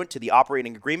pursuant to the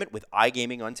operating agreement with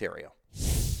iGaming Ontario.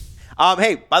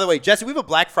 Hey, by the way, Jesse, we have a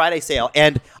Black Friday sale,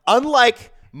 and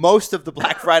unlike most of the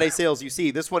Black Friday sales you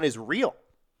see, this one is real.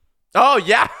 Oh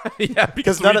yeah, yeah.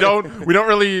 Because none we of don't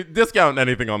really discount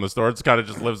anything on the store. It kind of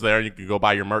just lives there. You can go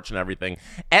buy your merch and everything.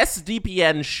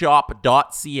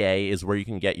 SDPNshop.ca is where you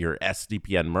can get your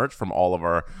SDPN merch from all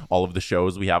of the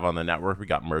shows we have on the network. We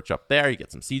got merch up there. You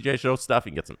get some CJ Show stuff.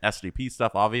 You can get some SDP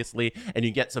stuff, obviously, and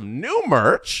you get some new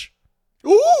merch.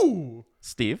 Ooh.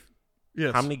 Steve,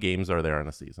 Yes. how many games are there in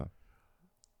a season?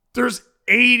 There's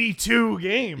 82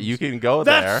 games. You can go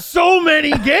That's so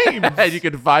many games. and you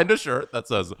can find a shirt that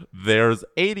says "There's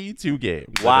 82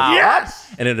 games." Wow.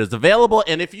 Yes. And it is available.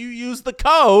 And if you use the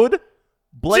code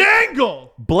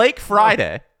Dangle. Blake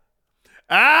Friday,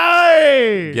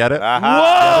 Aye! Get it?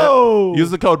 Whoa!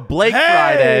 Use the code Blake Hey!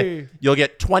 Friday. You'll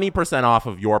get 20% off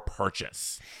of your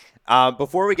purchase.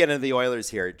 Before we get into the Oilers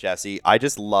here, Jesse, I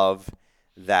just love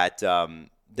that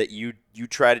that you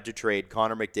tried to trade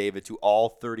Connor McDavid to all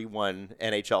 31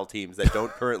 NHL teams that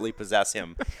don't currently possess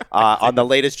him on the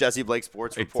latest Jesse Blake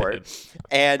Sports Report,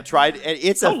 and tried. And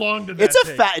it's How long did that it's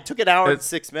a take? It took an hour and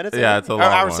 6 minutes. Yeah, I think. it's a Or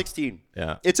long hour one. 16.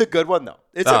 Yeah. It's a good one though.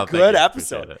 It's Oh, a thank good you.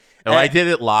 episode. Appreciate it. And I did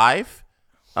it live.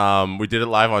 We did it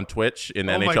live on Twitch in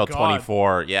Oh my NHL God.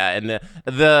 24. Yeah, and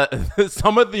the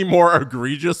some of the more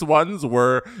egregious ones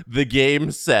were the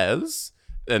game says,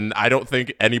 and I don't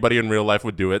think anybody in real life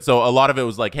would do it. So a lot of it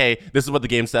was like, hey, this is what the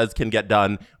game says can get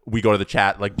done. We go to the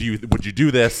chat like, would you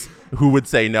do this? Who would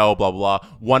say no? Blah blah blah.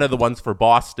 One of the ones for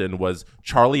Boston was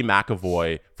Charlie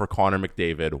McAvoy for Connor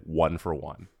McDavid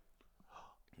 1-for-1.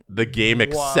 The game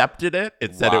accepted it.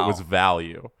 It said it Wow. was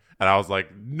value. And I was like,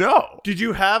 no. Did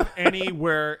you have any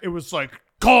where it was like,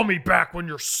 call me back when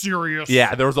you're serious?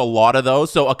 Yeah, there was a lot of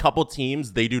those. So a couple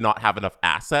teams, they do not have enough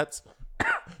assets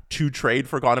to trade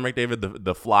for Connor McDavid.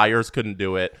 The Flyers couldn't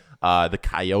do it. The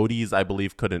Coyotes, I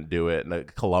believe, couldn't do it.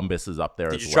 And Columbus is up there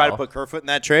Did as you well. try to put Kerfoot in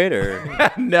that trade, or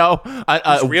No.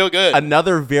 It's real good.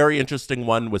 Another very interesting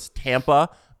one was Tampa,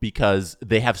 because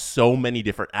they have so many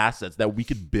different assets that we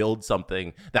could build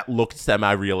something that looked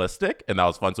semi-realistic, and that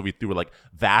was fun. So we threw like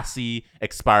Vasi,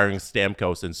 expiring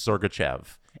Stamkos, and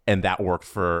Sergachev, and that worked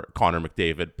for Connor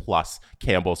McDavid plus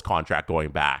Campbell's contract going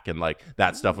back, and like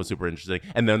that stuff was super interesting.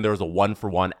 And then there was a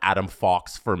 1-for-1 Adam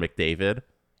Fox for McDavid.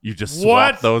 You just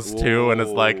swap What? those two, and it's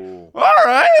like, Whoa. all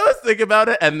right, let's think about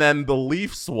it. And then the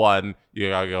Leafs one, you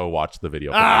gotta go watch the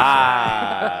video.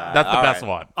 That's the all best right.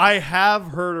 one. I have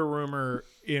heard a rumor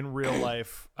in real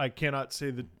life. I cannot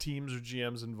say the teams or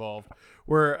GMs involved,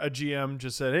 where a GM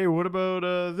just said, "Hey, what about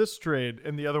this trade?"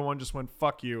 And the other one just went,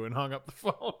 "Fuck you," and hung up the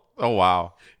phone. Oh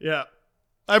wow. Yeah,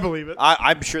 I believe it.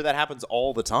 I'm sure that happens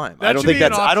all the time. That I don't should think be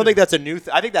an that's. I don't option. think that's a new.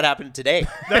 I think that happened today.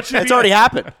 That should It's be already a-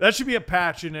 happened. That should be a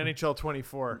patch in NHL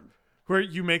 24, where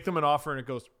you make them an offer and it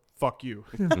goes, "Fuck you,"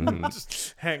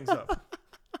 just hangs up.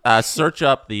 Search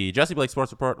up the Jesse Blake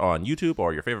Sports Report on YouTube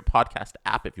or your favorite podcast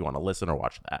app if you want to listen or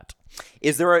watch that.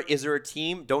 Is there a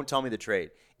team? Don't tell me the trade.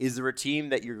 Is there a team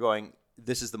that you're going?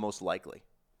 This is the most likely.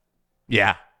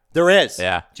 Yeah. There is.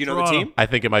 Yeah. Do you know Toronto. the team? I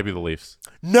think it might be the Leafs.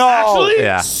 No. Actually?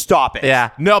 Yeah. Stop it.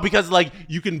 Yeah. No, because like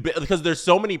you can, because there's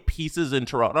so many pieces in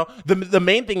Toronto. The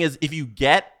main thing is if you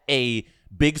get a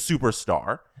big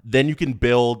superstar, then you can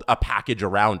build a package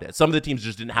around it. Some of the teams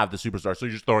just didn't have the superstar, so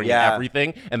you're just throwing in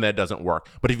everything, and then it doesn't work.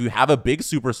 But if you have a big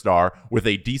superstar with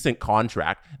a decent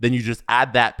contract, then you just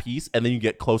add that piece, and then you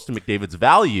get close to McDavid's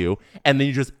value, and then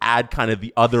you just add kind of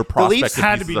the other Leafs prospects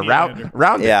had and to be pieces Nylander.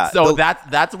 around Yeah. it. So The-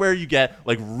 that's where you get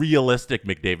like realistic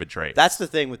McDavid trades. That's the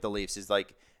thing with the Leafs is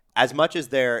like, as much as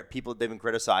they've been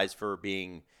criticized for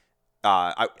being,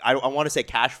 I want to say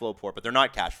cash flow poor, but they're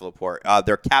not cash flow poor.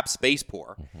 They're cap space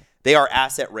poor. They are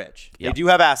asset rich. Yep. They do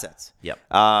have assets. Yep.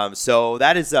 So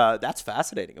that's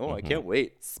fascinating. Oh, I can't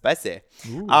wait. Spicy.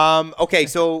 Okay,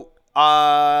 so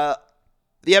the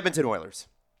Edmonton Oilers.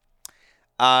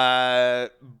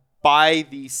 By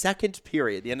the second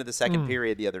period, the end of the second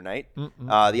period the other night,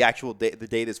 the actual day, the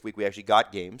day this week we actually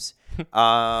got games.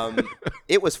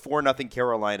 It was 4-0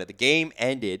 Carolina. The game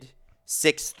ended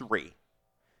 6-3.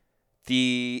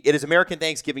 It is American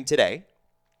Thanksgiving today,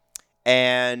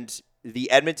 and the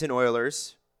Edmonton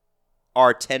Oilers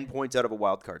are 10 points out of a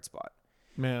wild card spot.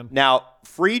 Man, Now,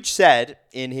 Friedge said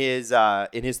in his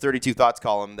 32 Thoughts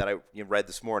column that I read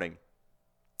this morning,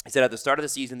 he said at the start of the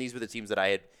season, these were the teams that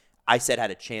I said had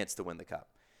a chance to win the Cup.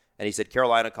 And he said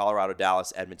Carolina, Colorado,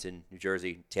 Dallas, Edmonton, New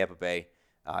Jersey, Tampa Bay,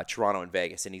 Toronto, and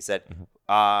Vegas. And he said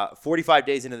 45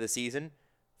 days into the season,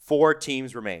 4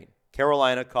 teams remain.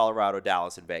 Carolina, Colorado,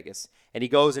 Dallas, and Vegas. And he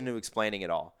goes into explaining it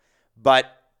all. But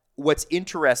what's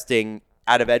interesting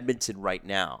out of Edmonton right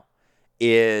now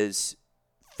is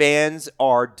fans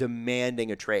are demanding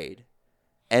a trade,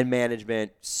 and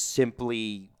management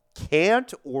simply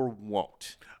can't or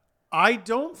won't. I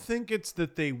don't think it's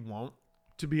that they won't,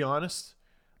 to be honest.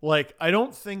 Like, I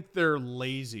don't think they're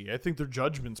lazy. I think their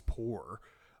judgment's poor.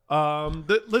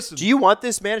 Listen, Do you want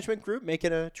this management group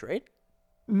making a trade?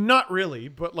 not really,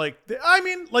 but like,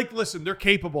 listen, they're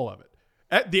capable of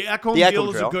it. The Ekholm The deal Ekholm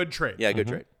is a deal. good trade. Yeah, good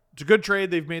trade. It's a good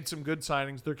trade. They've made some good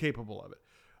signings. They're capable of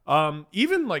it.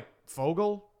 Even like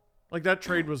Fogle, like that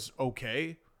trade was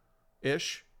okay-ish.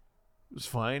 It was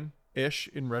fine-ish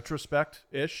in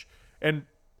retrospect-ish. And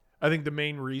I think the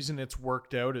main reason it's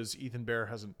worked out is Ethan Bear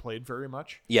hasn't played very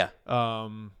much. Yeah.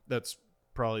 That's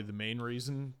probably the main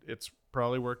reason it's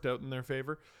probably worked out in their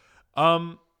favor.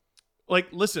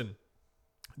 Listen,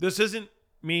 this isn't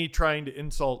me trying to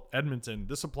insult Edmonton.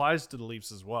 This applies to the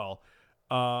Leafs as well.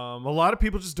 A lot of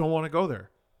people just don't want to go there.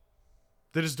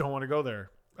 They just don't want to go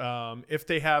there. If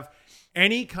they have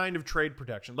any kind of trade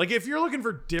protection, like if you're looking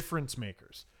for difference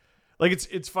makers, like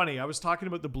it's funny. I was talking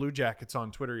about the Blue Jackets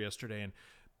on Twitter yesterday, and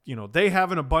they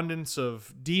have an abundance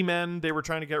of D-men they were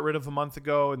trying to get rid of a month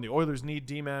ago, and the Oilers need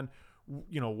D-men.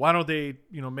 Why don't they,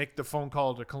 make the phone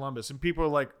call to Columbus? And people are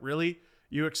like, really?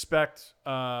 You expect,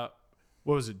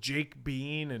 Jake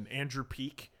Bean and Andrew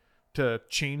Peeke to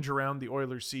change around the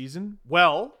Oilers season?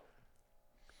 Well,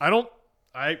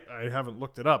 I haven't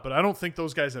looked it up, but I don't think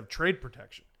those guys have trade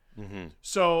protection. Mm-hmm.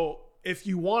 So if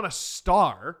you want a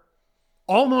star,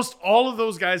 almost all of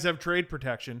those guys have trade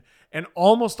protection, and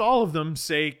almost all of them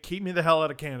say, keep me the hell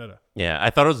out of Canada. Yeah, I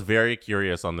thought it was very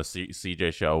curious on the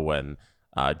CJ show when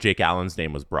Jake Allen's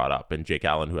name was brought up, and Jake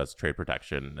Allen, who has trade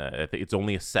protection, I think it's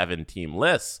only a 7-team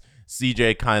list.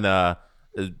 CJ kind of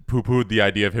poo-pooed the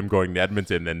idea of him going to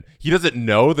Edmonton, and he doesn't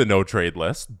know the no-trade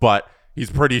list, but he's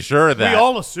pretty sure that we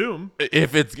all assume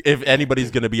if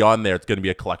anybody's going to be on there, it's going to be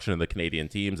a collection of the Canadian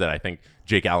teams, and I think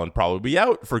Jake Allen probably be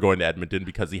out for going to Edmonton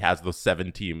because he has those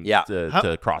 7 teams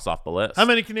to cross off the list. How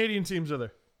many Canadian teams are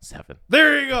there? 7.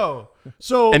 There you go.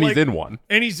 So and he's in one.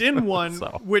 And he's in one,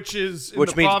 So. which means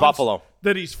Buffalo.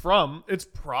 That he's from. It's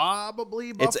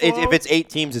probably Buffalo. If it's 8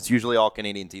 teams, it's usually all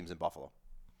Canadian teams in Buffalo.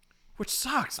 Which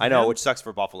sucks, man. I know, which sucks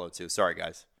for Buffalo too. Sorry,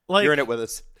 guys. You're in it with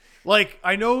us. Like,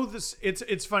 I know this.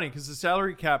 It's funny because the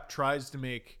salary cap tries to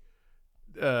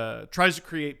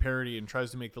create parity and tries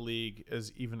to make the league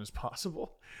as even as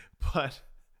possible. But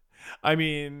I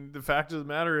mean, the fact of the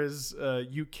matter is,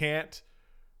 you can't,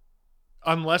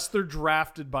 unless they're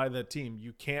drafted by that team,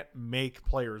 you can't make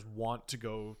players want to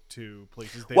go to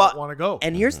places they don't want to go.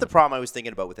 And here's the problem I was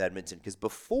thinking about with Edmonton, because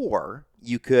before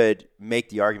you could make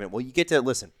the argument, well, you get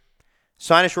to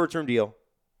sign a short-term deal,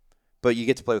 but you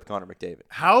get to play with Connor McDavid.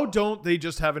 How don't they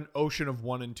just have an ocean of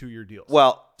 1- and 2-year deals?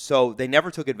 Well, so they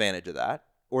never took advantage of that,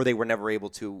 or they were never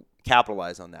able to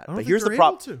capitalize on that. But here's the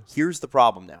problem. Here's the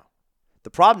problem now.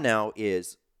 The problem now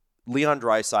is Leon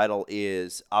Draisaitl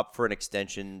is up for an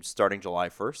extension starting July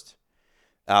 1st.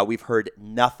 We've heard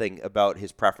nothing about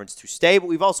his preference to stay, but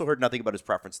we've also heard nothing about his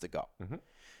preference to go.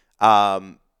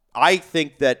 Mm-hmm. I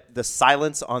think that the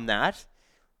silence on that,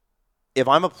 if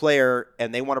I'm a player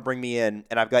and they want to bring me in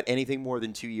and I've got anything more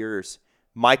than 2 years,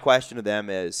 my question to them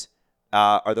is,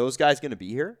 are those guys going to be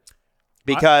here?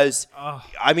 Because,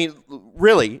 I mean,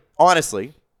 really,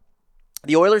 honestly,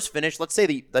 the Oilers finish, let's say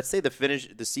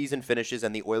the season finishes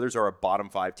and the Oilers are a bottom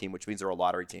 5 team, which means they're a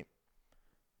lottery team.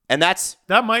 And that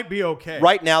might be okay.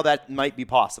 Right now, that might be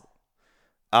possible.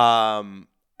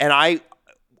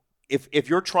 If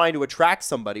you're trying to attract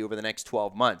somebody over the next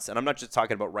 12 months, and I'm not just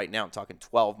talking about right now, I'm talking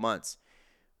 12 months,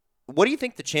 what do you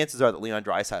think the chances are that Leon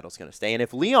Draisaitl is going to stay? And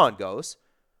if Leon goes,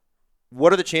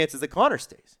 what are the chances that Connor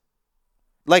stays?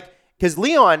 Because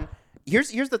Leon, here's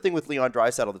the thing with Leon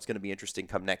Draisaitl that's going to be interesting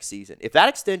come next season. If that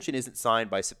extension isn't signed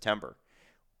by September,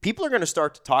 people are going to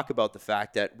start to talk about the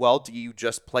fact that, well, do you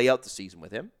just play out the season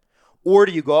with him? Or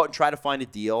do you go out and try to find a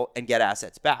deal and get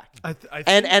assets back?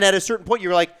 And at a certain point,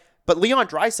 you're like, but Leon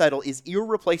Draisaitl is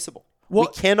irreplaceable. Well,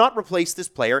 we cannot replace this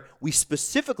player. We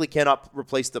specifically cannot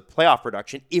replace the playoff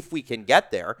production if we can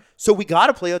get there. So we got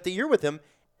to play out the year with him,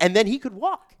 and then he could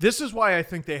walk. This is why I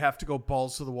think they have to go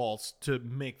balls to the walls to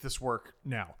make this work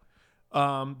now.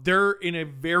 They're in a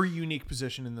very unique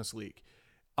position in this league.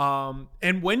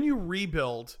 And when you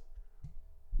rebuild,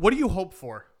 what do you hope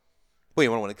for? Well,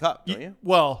 you want to win a cup, don't you?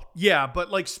 Well, yeah,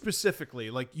 but specifically,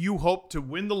 you hope to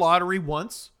win the lottery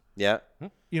once. Yeah.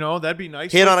 That'd be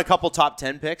nice. Hit on a couple top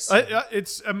 10 picks.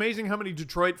 It's amazing how many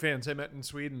Detroit fans I met in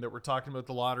Sweden that were talking about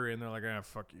the lottery, and they're like,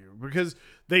 fuck you. Because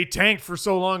they tanked for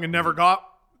so long and never got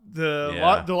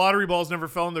the lottery balls never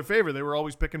fell in their favor. They were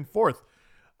always picking fourth.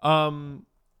 And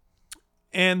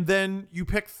then you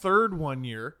pick third one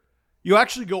year. You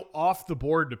actually go off the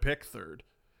board to pick third,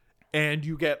 and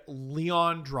you get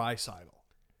Leon Draisaitl.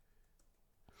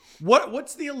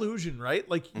 What's the illusion, right?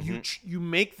 You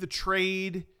make the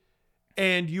trade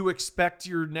and you expect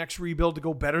your next rebuild to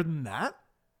go better than that?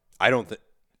 I don't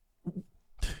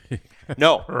think.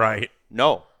 No. Right.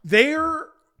 No. They're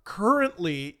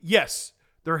currently, yes,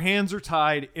 their hands are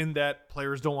tied in that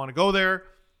players don't want to go there,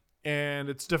 and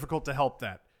it's difficult to help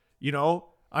that.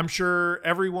 I'm sure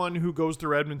everyone who goes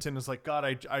through Edmonton is like, God,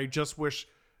 I just wish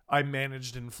I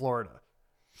managed in Florida.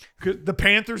 The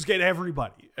Panthers get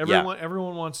everybody.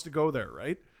 Everyone wants to go there,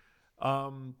 right?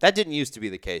 That didn't used to be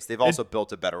the case. They've also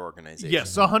built a better organization.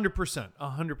 Yes, 100%,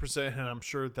 and I'm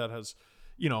sure that has,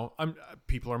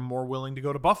 people are more willing to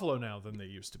go to Buffalo now than they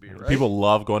used to be, right? People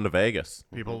love going to Vegas.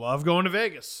 People love going to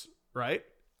Vegas. right?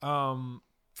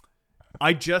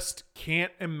 I just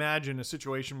can't imagine a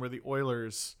situation where the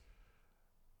Oilers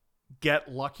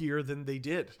get luckier than they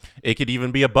did. It could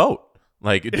even be a boat.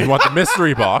 Like, do you want the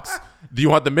mystery box? Do you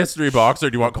want the mystery box,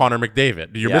 or do you want Connor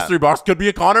McDavid? Your mystery box could be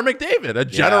a Connor McDavid, a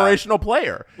generational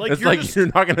player. Like, it's you're like just- you're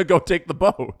not going to go take the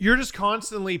boat. You're just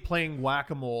constantly playing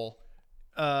whack-a-mole.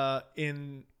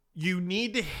 You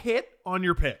need to hit on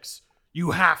your picks.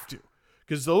 You have to,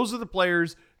 because those are the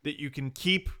players that you can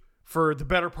keep for the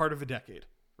better part of a decade,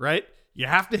 right? You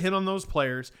have to hit on those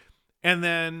players, and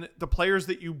then the players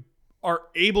that you are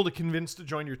able to convince to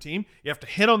join your team, you have to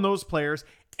hit on those players,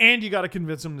 and you got to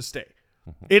convince them to stay.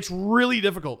 It's really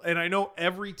difficult, and I know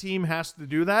every team has to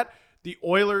do that. The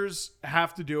Oilers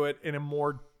have to do it in a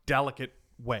more delicate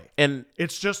way, And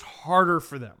it's just harder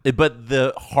for them. but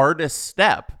the hardest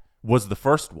step was the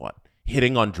first one,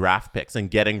 hitting on draft picks and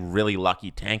getting really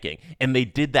lucky tanking. And they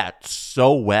did that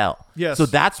so well. Yes. So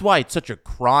that's why it's such a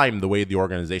crime the way the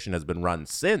organization has been run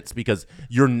since, because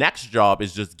your next job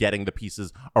is just getting the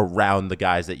pieces around the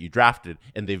guys that you drafted,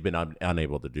 and they've been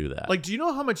unable to do that. Like, do you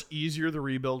know how much easier the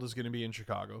rebuild is going to be in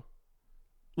Chicago?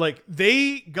 Like,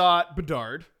 they got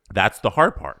Bedard. That's the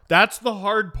hard part. That's the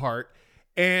hard part.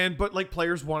 But like,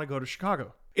 players want to go to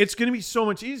Chicago. It's going to be so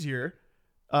much easier.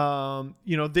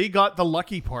 They got the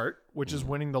lucky part, which is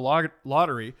winning the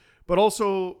lottery, but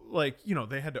also, like,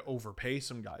 they had to overpay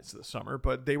some guys this summer,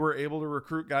 but they were able to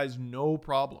recruit guys no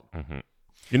problem.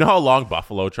 You know how long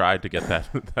Buffalo tried to get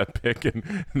that pick of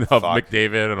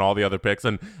McDavid and all the other picks,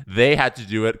 and they had to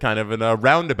do it kind of in a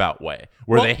roundabout way,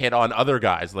 where they hit on other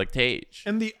guys like Tage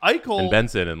And the Eichel and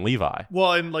Benson and Levi.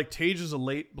 Well, and like, Tage is a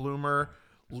late bloomer.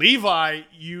 Levi,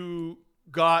 you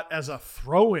got as a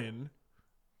throw-in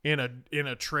in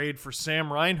a trade for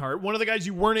Sam Reinhart, one of the guys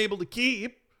you weren't able to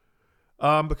keep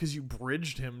because you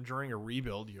bridged him during a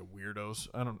rebuild. You weirdos.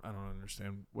 I don't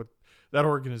understand what that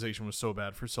organization was so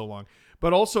bad for so long.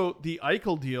 But also the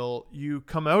Eichel deal, you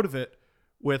come out of it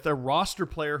with a roster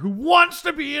player who wants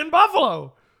to be in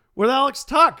Buffalo with Alex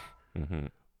Tuck.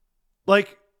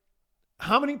 Like,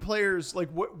 how many players, like,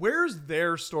 where's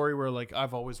their story where, like,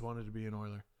 I've always wanted to be an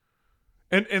Oiler?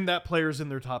 And that player's in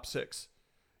their top 6.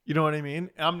 You know what I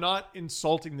mean? I'm not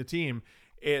insulting the team.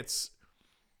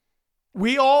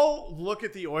 We all look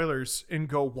at the Oilers and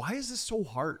go, why is this so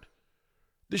hard?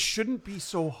 This shouldn't be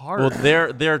so hard.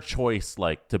 Well, their choice,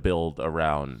 like, to build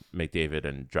around McDavid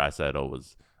and Draisaitl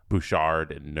was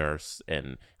Bouchard and Nurse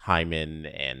and Hyman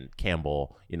and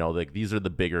Campbell. Like, these are the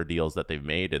bigger deals that they've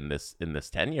made in this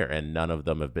tenure, and none of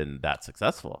them have been that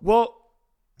successful. Well,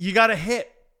 you got to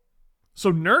hit.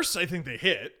 So Nurse, I think they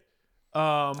hit.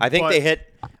 I think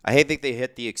they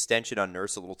hit the extension on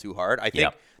Nurse a little too hard. I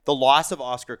think the loss of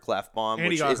Oscar Klefbom, And he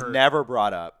which got is hurt. never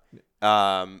brought up.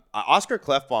 Oscar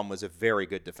Klefbom was a very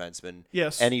good defenseman.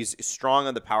 Yes. And he's strong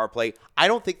on the power play. I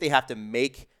don't think they have to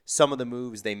make some of the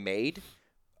moves they made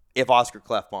if Oscar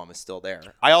Klefbom is still there.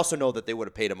 I also know that they would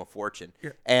have paid him a fortune.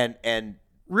 Yeah. And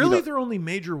Really, their only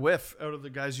major whiff out of the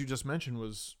guys you just mentioned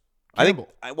was I Campbell.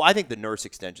 think the Nurse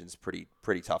extension is pretty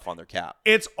tough on their cap.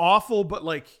 It's awful, but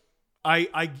like,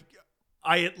 I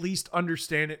at least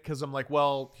understand it because I'm like,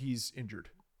 well, he's injured,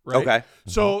 right? Okay.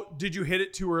 So did you hit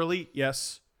it too early?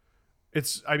 Yes.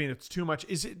 It's too much.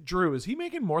 Is it Drew? Is he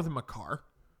making more than Makar?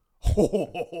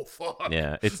 Oh, fuck.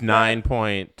 Yeah, it's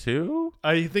 9.2?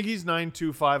 I think he's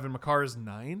 9.25 and Makar is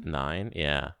 9. 9,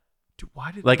 yeah. Dude,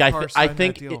 why did Like, Makar I sign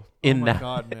think that deal? in oh my that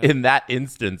God, man. in that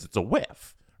instance, it's a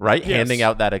whiff, right? Yes. Handing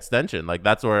out that extension, like,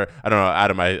 that's where, I don't know,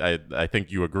 Adam, I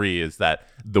think you agree, is that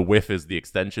the whiff is the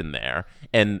extension there.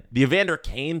 And the Evander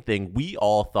Kane thing, we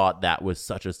all thought that was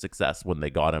such a success when they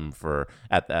got him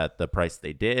at the price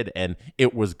they did, and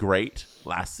it was great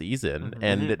last season,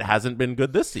 and it hasn't been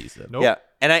good this season. Nope. Yeah,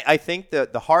 and I think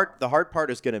the hard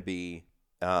part is going to be,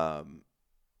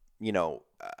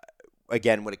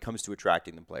 again, when it comes to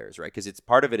attracting the players, right? Because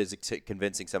part of it is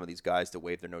convincing some of these guys to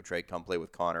waive their no trade, come play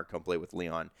with Connor, come play with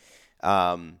Leon,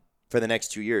 for the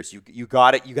next 2 years. You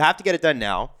got it. You have to get it done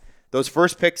now. Those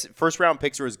first round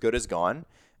picks are as good as gone.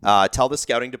 Tell the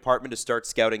scouting department to start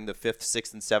scouting the 5th,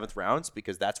 6th, and 7th rounds,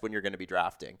 because that's when you're going to be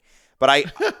drafting. But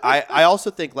I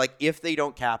also think, like, if they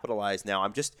don't capitalize now,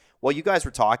 while you guys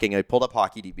were talking, I pulled up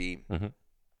HockeyDB, and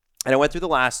I went through the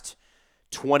last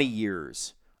 20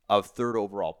 years of 3rd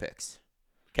overall picks.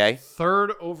 Okay.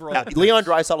 3rd overall. pick. Leon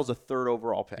Draisaitl is a 3rd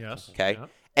overall pick. Yes. Okay. Yeah.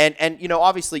 And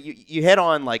obviously you hit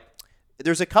on, like,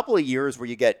 there's a couple of years where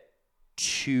you get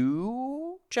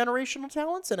 2 generational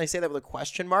talents, and I say that with a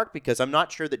question mark because I'm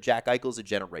not sure that Jack Eichel's a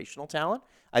generational talent.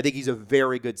 I think he's a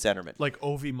very good centerman. Like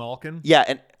Ovi Malkin. Yeah,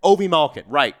 and Ovi Malkin,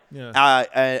 right.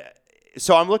 Yeah.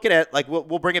 So I'm looking at, like,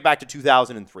 we'll bring it back to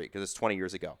 2003 because it's 20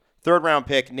 years ago. Third round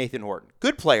pick, Nathan Horton.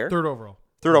 Good player. Third overall.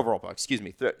 Third overall pick, excuse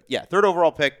me. Third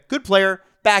overall pick. Good player.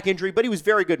 Back injury, but he was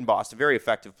very good in Boston. Very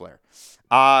effective player.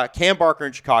 Cam Barker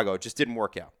in Chicago. Just didn't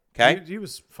work out. Okay. He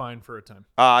was fine for a time.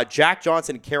 Jack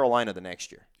Johnson in Carolina the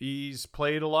next year. He's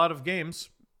played a lot of games.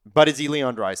 But is he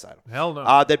Leon Draisaitl? Hell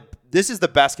no. This is the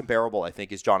best comparable, I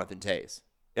think, is Jonathan Tays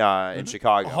in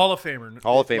Chicago. A Hall of Famer.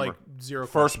 Hall of Famer. Like zero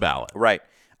First ballot. Right.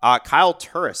 Kyle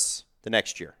Turris the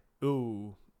next year.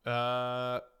 Ooh.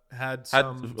 Had Had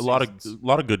some a lot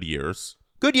of good years.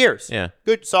 Good years. Yeah.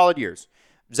 Good, solid years.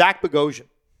 Zach Bogosian.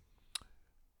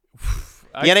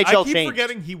 The NHL I keep changed.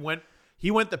 forgetting he went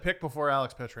the pick before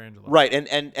Alex Pietrangelo. Right,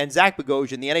 and Zach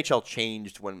Bogosian, the NHL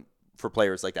changed for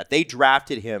players like that. They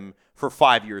drafted him for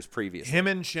 5 years previously. Him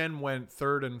and Shen went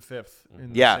 3rd and 5th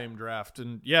in the Yeah. same draft.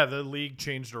 And the league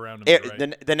changed around him.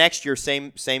 Right? The next year,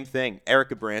 same thing.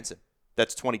 Erica Branson.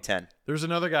 That's 2010. There's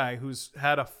another guy who's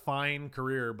had a fine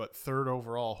career, but 3rd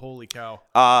overall. Holy cow.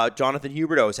 Jonathan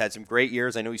Huberdeau has had some great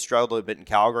years. I know he struggled a bit in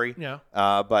Calgary. Yeah.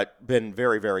 But been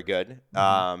very, very good.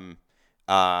 Alex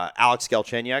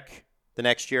Galchenyuk the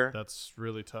next year. That's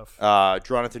really tough.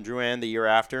 Jonathan Drouin the year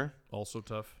after. Also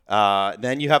tough.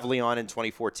 Then you have Leon in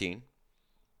 2014.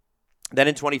 Then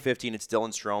in 2015, it's Dylan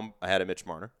Strome ahead of Mitch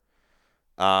Marner.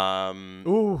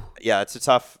 Ooh. Yeah, that's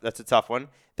a tough one.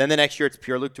 Then the next year, it's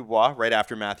Pierre-Luc Dubois right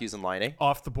after Matthews and Laine.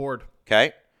 Off the board.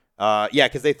 Okay.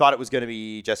 Because they thought it was going to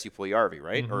be Jesse Puljujarvi,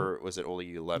 right? Or was it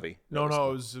Oli Levy? No, it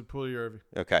was Puljujarvi.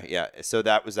 Okay, yeah. So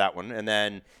that was that one. And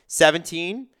then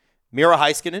 17, Mira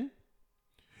Heiskanen.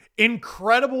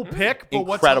 Incredible pick, but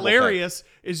what's Incredible hilarious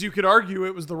is you could argue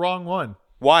it was the wrong one.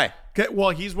 Why? Okay, well,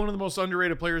 he's one of the most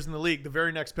underrated players in the league. The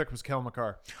very next pick was Kel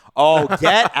McCarr. Oh,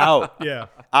 get out. Yeah.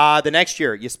 The next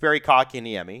year, Jesperi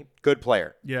Kotkaniemi. Good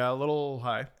player. Yeah, a little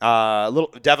high.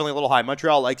 Definitely a little high.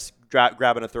 Montreal likes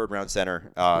grabbing a third-round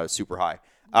center super high.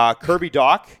 Kirby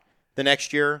Dach the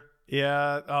next year.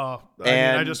 Yeah.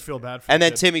 I just feel bad for And the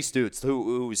then kid. Timmy Stutz,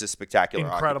 who's a spectacular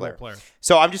hockey Incredible player.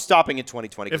 So I'm just stopping at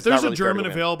 2020. 'cause If it's not there's really a fair to German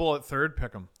him. available at 3rd,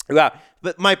 pick him. Yeah,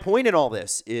 but my point in all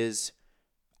this is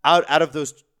out of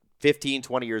those 15,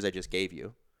 20 years I just gave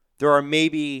you, there are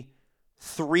maybe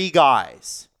 3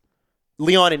 guys.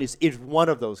 Leon is one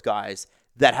of those guys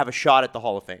that have a shot at the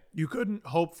Hall of Fame. You couldn't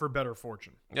hope for better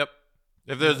fortune. Yep.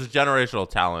 If there's a generational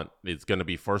talent, it's going to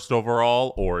be first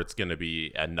overall, or it's going to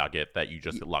be a nugget that you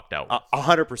just lucked out with.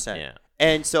 100%. Yeah.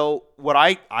 And so what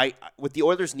what the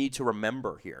Oilers need to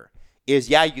remember here is,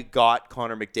 you got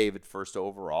Connor McDavid first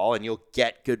overall, and you'll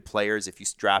get good players if you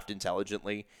draft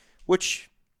intelligently, which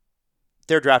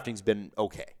their drafting's been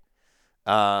okay.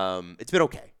 It's been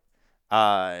okay.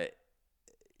 I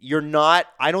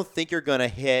don't think you're going to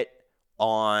hit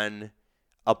on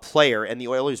a player, and the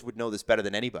Oilers would know this better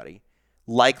than anybody,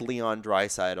 like Leon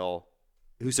Draisaitl,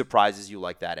 who surprises you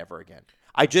like that ever again.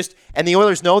 And the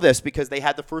Oilers know this because they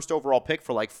had the first overall pick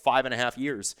for like 5.5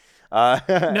 years.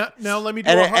 Now let me do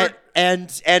a hard. And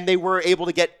they were able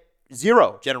to get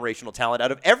 0 generational talent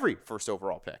out of every first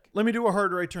overall pick. Let me do a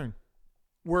hard right turn.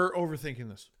 We're overthinking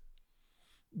this.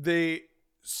 They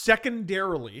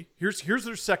secondarily, here's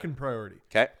their second priority.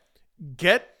 Okay.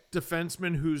 Get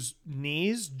defensemen whose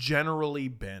knees generally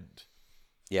bend.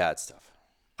 Yeah, it's tough.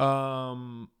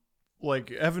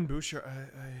 Like Evan Bouchard.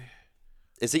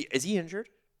 Is he injured?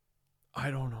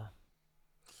 I don't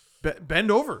know.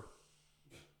 Bend over.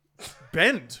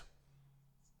 Bend.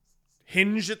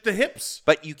 Hinge at the hips.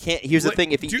 But you can't. Here's the Like,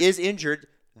 thing: if he is injured,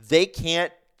 they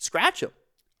can't scratch him.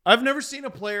 I've never seen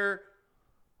a player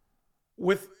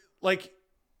with like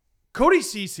Cody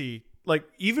Ceci, like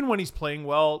even when he's playing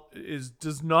well,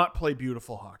 does not play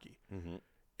beautiful hockey. Mm-hmm.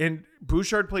 And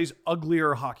Bouchard plays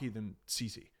uglier hockey than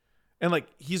Ceci. And like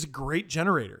he's a great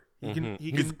generator.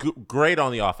 He's great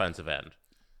on the offensive end.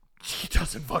 He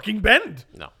doesn't fucking bend.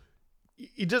 No.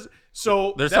 He does.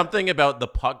 So There's something about the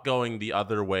puck going the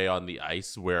other way on the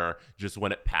ice where just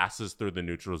when it passes through the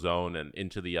neutral zone and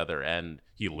into the other end,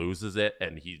 he loses it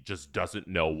and he just doesn't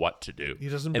know what to do. He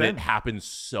doesn't And bend. it happens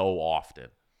so often.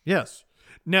 Yes.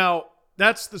 Now,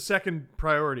 that's the second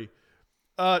priority.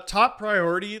 Top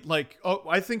priority,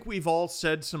 I think we've all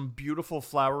said some beautiful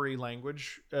flowery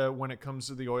language when it comes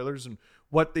to the Oilers and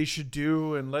what they should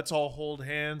do, and let's all hold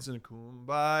hands and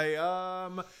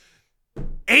kumbaya.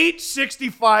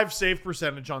 865 save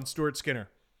percentage on Stuart Skinner.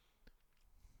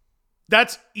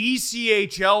 That's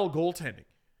ECHL goaltending.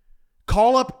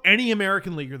 Call up any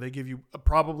American leaguer, they give you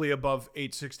probably above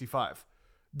 865.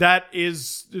 That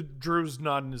is, Drew's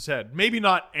nodding his head. Maybe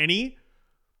not any.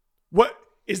 What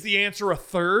is the answer? A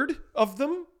third of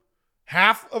them?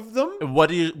 Half of them? What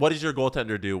does your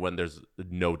goaltender do when there's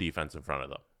no defense in front of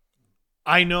them?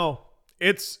 I know.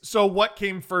 It's so what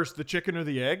came first, the chicken or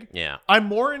the egg? Yeah. I'm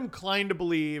more inclined to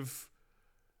believe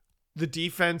the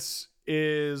defense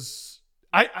is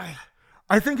I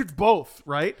think it's both,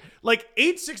 right? Like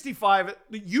 865,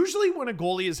 usually when a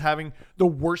goalie is having the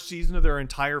worst season of their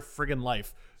entire friggin'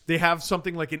 life, they have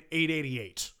something like an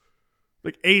 888.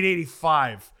 Like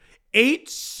 885.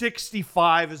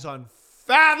 865 is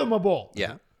unfathomable.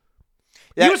 Yeah.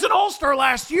 He was an all-star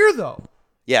last year, though.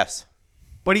 Yes.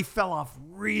 But he fell off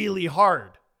really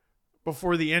hard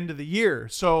before the end of the year.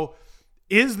 So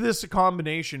is this a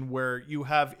combination where you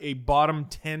have a bottom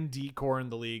 10 D-core in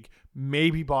the league,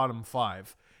 maybe bottom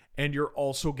 5, and you're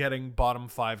also getting bottom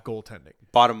 5 goaltending?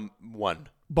 Bottom 1.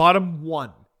 Bottom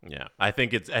 1. Yeah, I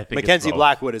think Mackenzie it's both.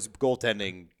 Blackwood is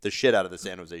goaltending the shit out of the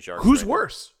San Jose Sharks. Who's right now.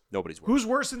 worse? Nobody's worse. Who's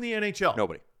worse in the NHL?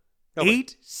 Nobody.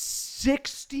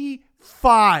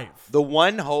 865. The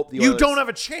one hope the You Oilers, don't have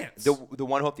a chance. the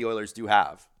one hope the Oilers do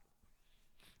have,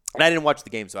 and I didn't watch the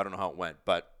game, so I don't know how it went,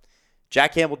 but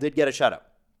Jack Campbell did get a shutout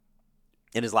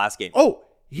in his last game. Oh,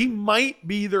 he might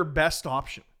be their best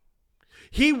option.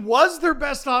 He was their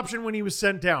best option when he was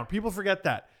sent down. People forget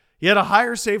that. He had a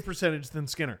higher save percentage than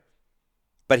Skinner.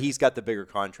 But he's got the bigger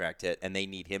contract hit, and they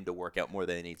need him to work out more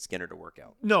than they need Skinner to work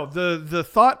out. No, the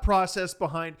thought process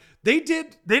behind they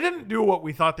didn't do what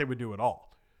we thought they would do at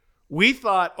all. We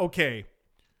thought, okay,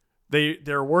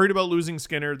 they're worried about losing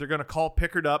Skinner. They're going to call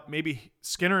Pickard up. Maybe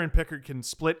Skinner and Pickard can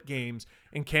split games,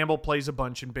 and Campbell plays a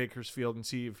bunch in Bakersfield and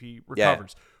see if he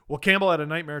recovers. Yeah. Well, Campbell had a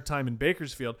nightmare time in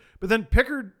Bakersfield, but then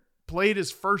Pickard played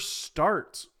his first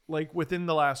start like within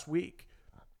the last week,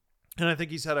 and I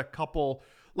think he's had a couple.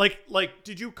 Like,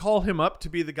 did you call him up to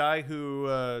be the guy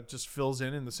who just fills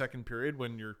in the second period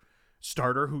when your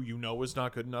starter, who you know is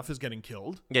not good enough, is getting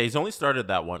killed? Yeah, he's only started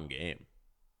that one game.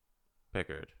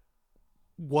 Pickard.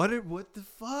 What the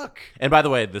fuck? And by the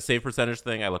way, the save percentage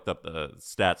thing, I looked up the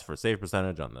stats for save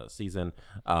percentage on the season.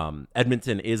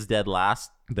 Edmonton is dead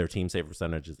last. Their team save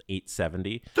percentage is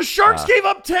 .870. The Sharks gave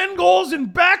up 10 goals in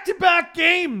back-to-back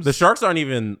games. The Sharks aren't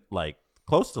even like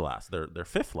close to last. They're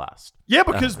fifth last. Yeah,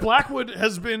 because Blackwood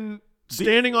has been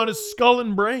standing on his skull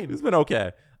and brain. It's been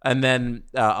okay. And then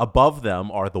above them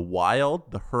are the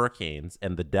Wild, the Hurricanes,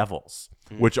 and the Devils,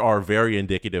 which are very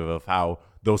indicative of how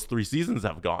those 3 seasons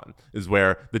have gone, is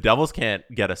where the Devils can't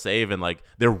get a save and like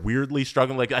they're weirdly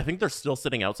struggling. Like I think they're still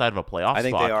sitting outside of a playoff I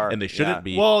think spot, they are, and they shouldn't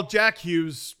be. Well, Jack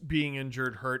Hughes being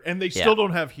injured hurt, and they still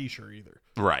don't have Heischer either.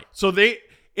 Right. So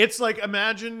it's like,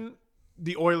 imagine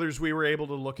the Oilers, we were able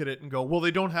to look at it and go, well, they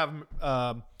don't have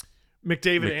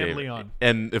McDavid and Leon.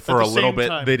 And for a little bit,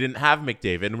 time. they didn't have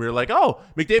McDavid. And we were like, oh,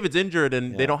 McDavid's injured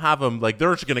and they don't have him. Like,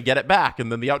 they're just going to get it back.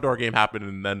 And then the outdoor game happened,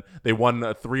 and then they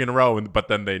won 3 in a row, but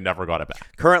then they never got it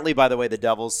back. Currently, by the way, the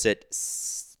Devils sit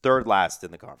third last in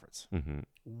the conference. Mm-hmm.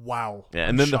 Wow. Yeah,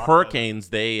 and then the Hurricanes,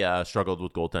 they struggled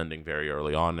with goaltending very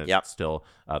early on. And it's still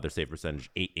their save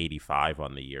percentage, .885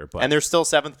 on the year. But and they're still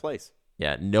 7th place.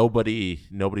 Yeah,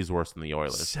 nobody's worse than the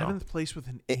Oilers. 7th place with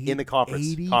an in the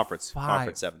conference. 85. Conference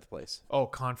 7th place. Oh,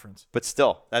 conference. But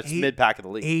still, that's mid-pack of the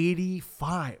league.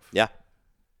 85. Yeah.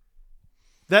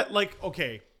 That, like,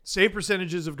 okay, save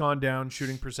percentages have gone down,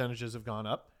 shooting percentages have gone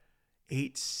up.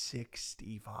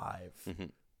 865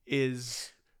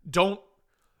 is don't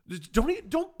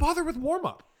bother with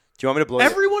warm-up. Do you want me to blow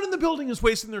Everyone in the building is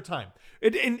wasting their time.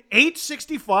 In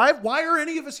 865, why are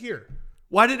any of us here?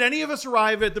 Why did any of us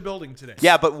arrive at the building today?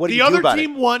 Yeah, but what do you do about it? The other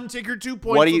team won. Take your 2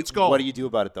 points. Let's go. What do you do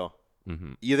about it, though?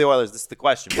 You're the Oilers. This is the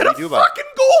question. Get what do you do a about it?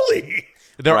 fucking goalie.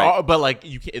 There Right. are, but like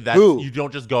you you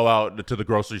don't just go out to the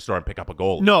grocery store and pick up a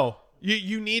goalie. No,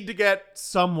 you need to get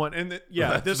someone, and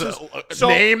this is so.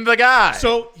 Name the guy.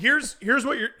 So here's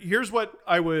what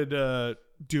I would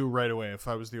do right away if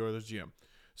I was the Oilers GM.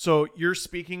 So you're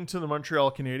speaking to the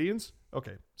Montreal Canadiens.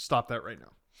 Okay, stop that right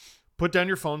now. Put down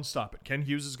your phone. Stop it. Ken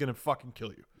Hughes is gonna fucking kill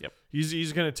you. Yep.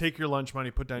 He's gonna take your lunch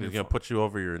money. Put down He's your gonna phone. put you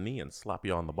over your knee and slap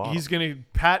you on the bottom. He's gonna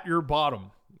pat your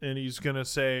bottom, and he's gonna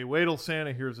say, "Wait till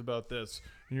Santa hears about this,"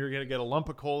 and you're gonna get a lump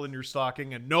of coal in your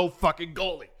stocking and no fucking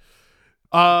goalie.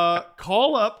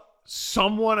 Call up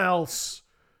someone else.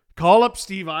 Call up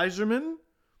Steve Yzerman,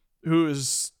 who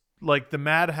is like the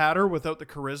Mad Hatter without the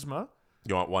charisma.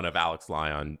 You want one of Alex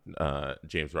Lyon,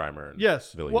 James Reimer, and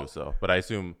Yes. Billy Well- Husso. But I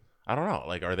assume, I don't know,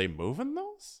 like, are they moving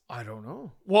those? I don't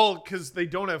know. Well, because they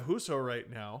don't have Husso right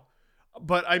now.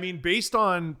 But, I mean, based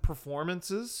on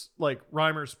performances, like,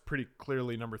 Reimer's pretty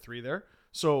clearly number 3 there.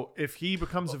 So, if he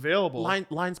becomes available...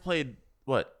 Lyon's played,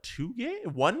 what,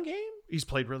 1 game? He's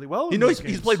played really well. You know,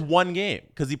 he's played 1 game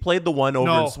because he played the one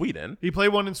over in Sweden. He played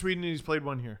 1 in Sweden and he's played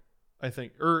 1 here, I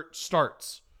think. Or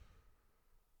starts.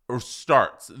 Or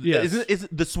starts. Yes. Is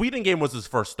it, the Sweden game was his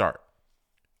first start?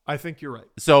 I think you're right.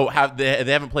 So they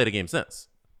haven't played a game since.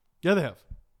 Yeah, they have.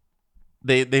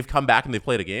 They've come back and they've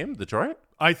played a game, Detroit?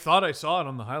 I thought I saw it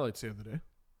on the highlights the other day.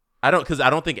 I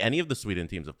don't think any of the Sweden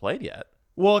teams have played yet.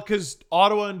 Well, because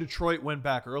Ottawa and Detroit went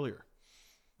back earlier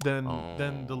than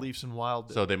the Leafs and Wild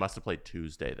did. So they must have played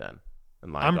Tuesday then.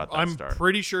 And Lion got that I'm start.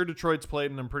 pretty sure Detroit's played,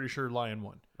 and I'm pretty sure Lion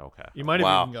won. Okay. You might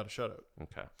have even got a shutout.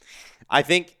 Okay. I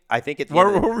think at the What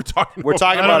end of the- were we talking we're about?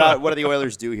 talking I don't about know. what do the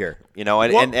Oilers do here, you know,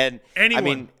 and Well, and anyone, I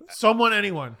mean,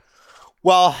 anyone.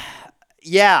 well,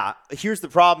 yeah. Here's the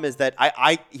problem: is that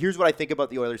here's what I think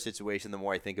about the Oilers situation. The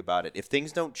more I think about it, if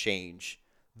things don't change,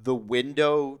 the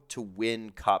window to win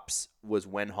cups was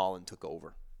when Holland took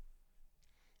over.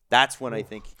 That's when I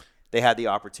think they had the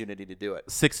opportunity to do it.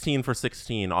 16 for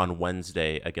 16 on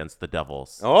Wednesday against the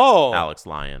Devils. Oh, Alex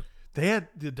Lyon. The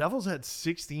Devils had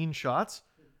 16 shots.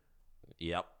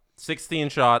 Yep. 16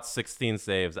 shots, 16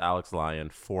 saves. Alex Lyon,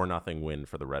 4-0 win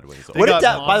for the Red Wings. They by got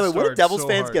the way, what did monstered Devils so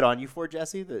fans hard. get on you for,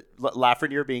 Jesse? The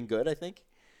Lafreniere being good, I think.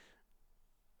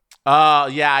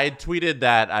 Yeah, I tweeted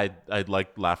that I'd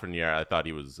liked Lafreniere. I thought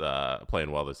he was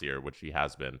playing well this year, which he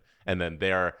has been. And then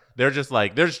they're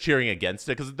just cheering against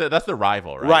it because that's their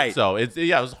rival, right? Right. So it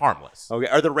was harmless. Okay,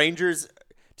 do the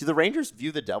Rangers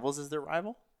view the Devils as their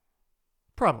rival?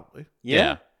 Probably.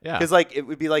 Yeah. Because it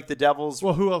would be like the Devils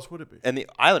Well, who else would it be? and the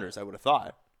Islanders. I would have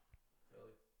thought.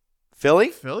 Philly.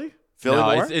 Philly? No,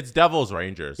 more? it's Devils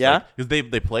Rangers. Yeah? Because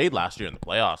they played last year in the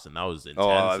playoffs, and that was intense.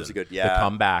 that was and good, The yeah.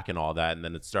 comeback and all that, and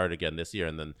then it started again this year,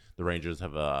 and then the Rangers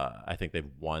have, I think they've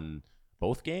won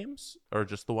both games, or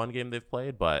just the one game they've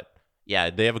played, but yeah,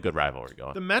 they have a good rivalry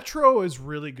going. The Metro is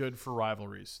really good for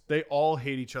rivalries. They all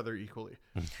hate each other equally.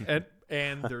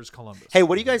 and there's Columbus. Hey,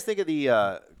 what do you guys think of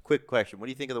the quick question? What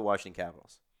do you think of the Washington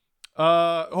Capitals?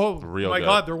 Real my good.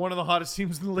 God, they're one of the hottest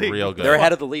teams in the league. Real good. They're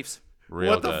ahead of the Leafs.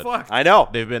 Real What the good. fuck? I know.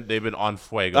 They've been on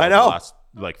fuego I the know. last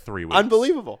 3 weeks.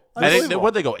 Unbelievable. I think Unbelievable.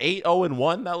 what'd they go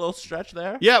 8-0-1 that little stretch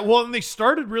there? Yeah, well, and they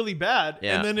started really bad,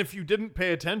 Yeah. and then if you didn't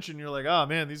pay attention, you're like, oh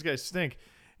man, these guys stink.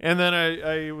 And then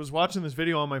I was watching this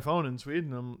video on my phone in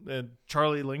Sweden, and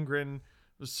Charlie Lindgren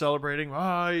was celebrating.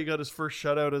 He got his first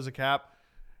shutout as a Cap,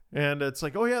 and it's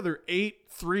like, oh yeah, they're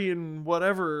 8-3 and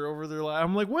whatever over their.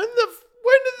 I'm like, when did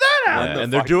that happen? When the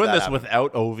and they're fuck did doing that this happen?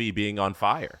 without Ovi being on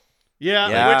fire.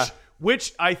 Yeah.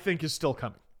 Which I think is still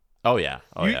coming. Oh yeah.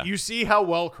 You see how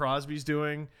well Crosby's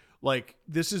doing. Like,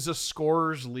 this is a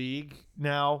scorer's league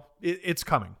now. It's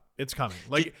coming. It's coming.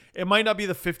 Like, it might not be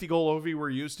the 50-goal Ovi we're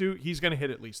used to. He's going to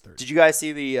hit at least 30. Did you guys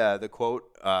see the quote?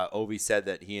 Ovi said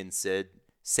that he and Sid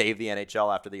saved the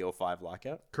NHL after the 05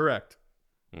 lockout. Correct.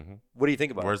 What do you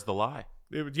think about Where's the lie?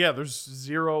 There's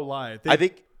zero lie.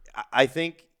 it? I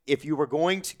think if you were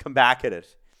going to come back at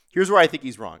it, here's where I think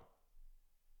he's wrong.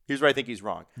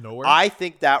 Nowhere? I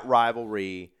think that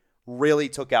rivalry really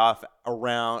took off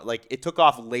it took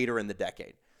off later in the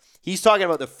decade. He's talking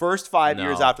about the first 5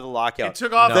 years No. after the lockout. It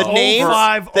took off the in names,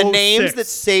 05, the names 06. that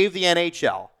saved the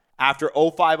NHL after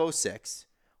 05-06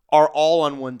 are all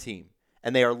on one team,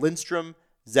 and they are Lindstrom,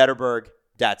 Zetterberg,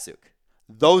 Datsuk.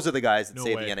 Those are the guys that No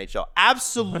saved way. the NHL.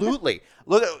 Absolutely.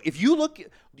 You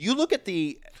look at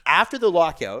the after the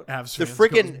lockout, Avs the fans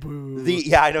freaking goes, boo.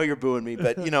 yeah, I know you're booing me,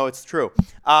 but it's true.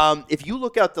 If you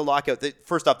look at the lockout,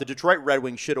 first off, the Detroit Red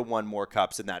Wings should have won more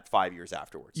cups in that 5 years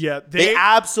afterwards. Yeah, they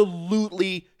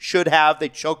absolutely should have. They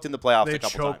choked in the playoffs They a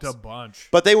couple choked times, a bunch.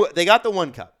 but they got the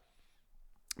one cup.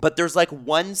 But there's like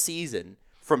one season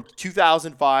from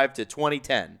 2005 to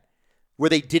 2010 where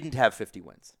they didn't have 50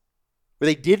 wins.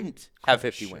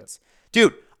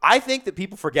 Dude, I think that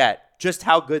people forget just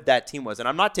how good that team was. And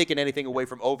I'm not taking anything away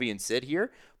from Ovi and Sid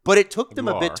here, but it took them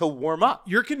You a bit are. to warm up.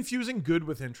 You're confusing good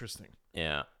with interesting.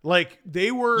 Yeah. Like, they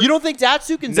were. You don't think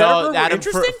Datsuk and Zetterberg were Adam,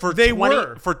 interesting? for They 20,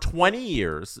 were. For 20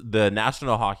 years, the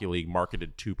National Hockey League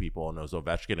marketed two people, and it was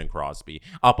Ovechkin and Crosby,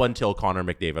 up until Connor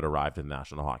McDavid arrived in the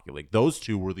National Hockey League. Those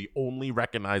two were the only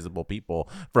recognizable people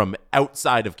from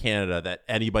outside of Canada that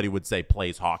anybody would say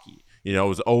plays hockey. It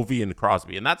was Ovi and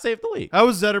Crosby, and that saved the league. How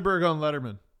was Zetterberg on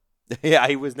Letterman? Yeah,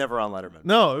 he was never on Letterman.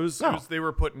 No, it was they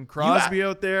were putting Crosby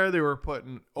out there. They were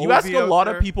putting Ovi You ask a out lot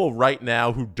there. of people right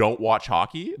now who don't watch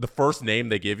hockey, the first name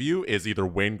they give you is either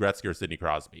Wayne Gretzky or Sidney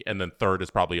Crosby, and then third is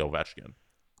probably Ovechkin.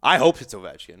 I hope it's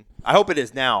Ovechkin. I hope it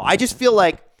is now. I just feel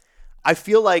like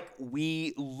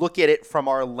we look at it from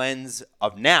our lens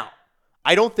of now.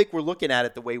 I don't think we're looking at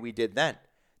it the way we did then.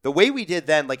 The way we did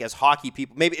then, like as hockey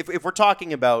people, maybe if we're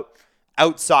talking about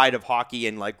outside of hockey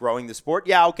and like growing the sport,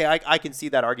 yeah, okay, I can see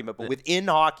that argument. But within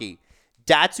hockey,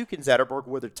 Datsuk and Zetterberg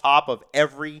were the top of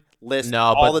every list No,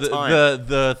 all but the time.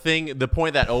 the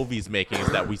point that Ovi's making is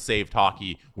that we saved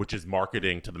hockey, which is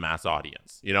marketing to the mass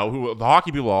audience. You know, the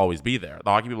hockey people will always be there. The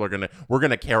hockey people we're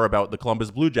gonna care about the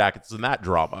Columbus Blue Jackets and that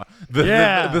drama.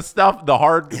 The stuff,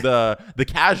 the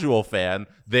casual fan,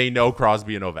 they know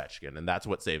Crosby and Ovechkin, and that's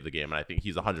what saved the game. And I think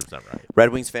he's 100% right.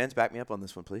 Red Wings fans, back me up on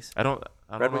this one, please. I don't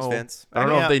Red Wings know. fans, I don't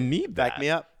back know me if they up. need that. Back me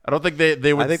up. I don't think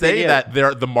they would think they say need that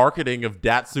they're the marketing of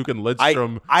Datsuk and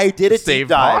Lidstrom. I did a deep saved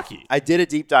dive. hockey. I did a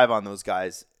deep dive on those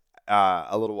guys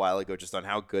a little while ago, just on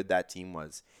how good that team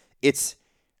was.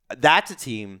 That's a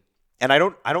team, and I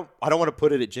don't want to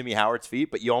put it at Jimmy Howard's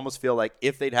feet, but you almost feel like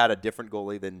if they'd had a different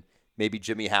goalie than maybe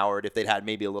Jimmy Howard, if they'd had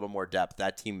maybe a little more depth,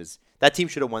 that team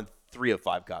should have won 3 of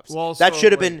 5 cups. Well, that so,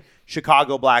 should have like- been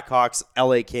Chicago Blackhawks,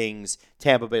 LA Kings,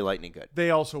 Tampa Bay Lightning good.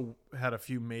 They also had a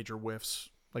few major whiffs.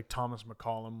 Like Thomas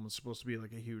McCollum was supposed to be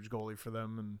like a huge goalie for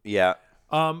them, and Yeah.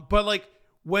 but like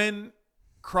when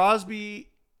Crosby,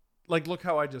 like look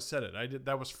how I just said it.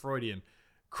 That was Freudian.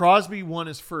 Crosby won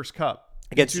his first cup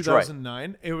Against in Detroit.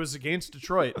 2009. It was against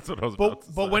Detroit. That's what I was but about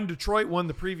to but say. when Detroit won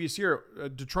the previous year,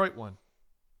 Detroit won.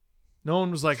 No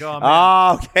one was like, "Oh man,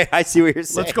 Oh, okay. I see what you're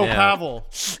saying. let's go Yeah. Pavel."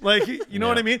 Like you know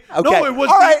what I mean? Okay. No, it was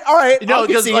all right. No, I'll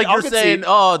because concede, like I'll you're saying, concede.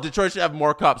 oh, Detroit should have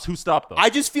more cups. Who stopped them? I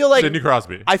just feel like Sidney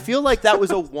Crosby. I feel like that was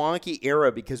a wonky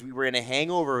era because we were in a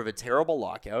hangover of a terrible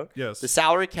lockout. Yes. The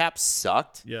salary cap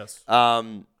sucked. Yes.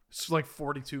 Um, It's like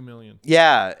 42 million.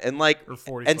 yeah, and like Or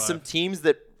 45. and some teams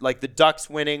that like the Ducks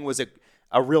winning was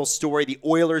a real story. The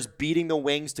Oilers beating the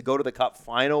Wings to go to the Cup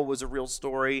final was a real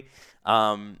story.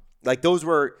 Like those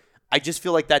were. I just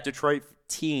feel like that Detroit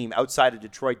team outside of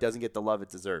Detroit doesn't get the love it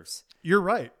deserves. You're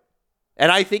right.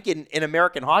 And I think in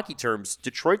American hockey terms,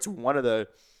 Detroit's one of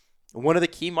the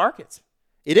key markets.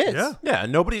 It is. Yeah. Yeah,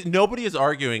 nobody is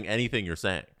arguing anything you're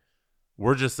saying.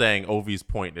 We're just saying Ovi's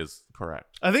point is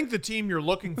correct. I think the team you're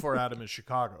looking for, Adam, is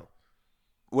Chicago.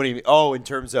 What do you mean? Oh, in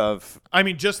terms of I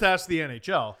mean, just ask the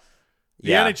NHL.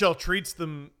 The Yeah. NHL treats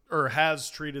them or has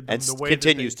treated them And the way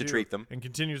continues that they to do, treat them. and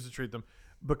continues to treat them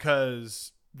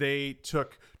because they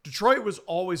took Detroit was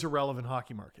always a relevant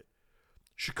hockey market.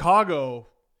 Chicago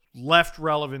left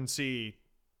relevancy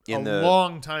in a the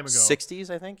long time ago 60s,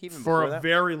 I think, even for before a that.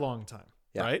 very long time,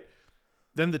 Yeah. right?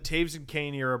 Then the Taves and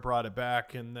Kane era brought it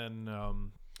back, and then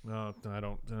I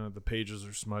don't. The pages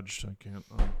are smudged. I can't.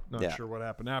 I'm not Yeah. sure what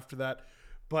happened after that,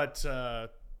 but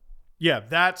yeah,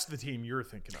 that's the team you're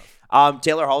thinking of.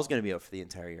 Taylor Hall's going to be out for the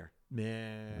entire year.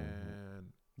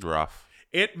 Man, Rough.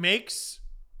 it makes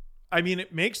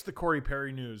the Corey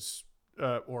Perry news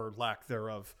or lack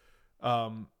thereof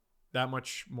that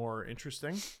much more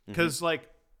interesting because like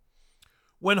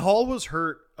when Hall was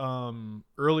hurt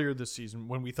earlier this season,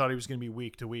 when we thought he was going to be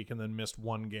week to week and then missed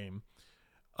one game,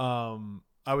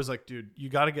 I was like, dude, you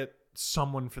got to get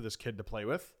someone for this kid to play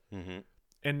with. Mm-hmm.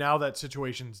 And now that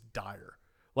situation's dire.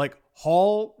 Like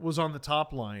Hall was on the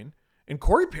top line and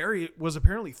Corey Perry was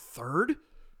apparently third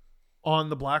on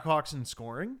the Blackhawks in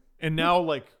scoring. And now,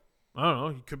 like, I don't know,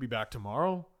 he could be back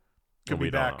tomorrow. Could We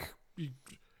be don't back.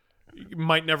 He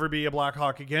might never be a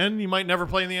Blackhawk again. He might never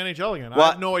play in the NHL again. I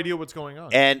Well, have no idea what's going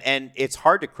on. And it's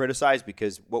hard to criticize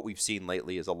because what we've seen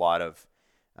lately is a lot of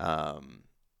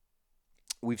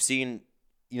we've seen,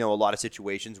 a lot of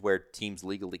situations where teams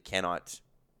legally cannot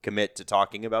commit to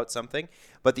talking about something,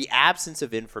 but the absence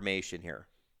of information here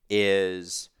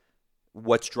is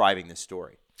what's driving this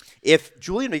story. If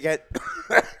Julian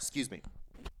excuse me.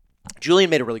 Julian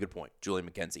made a really good point. Julian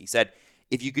McKenzie. He said,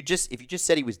 if you just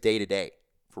said he was day to day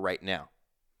for right now,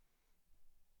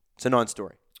 it's a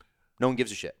non-story. No one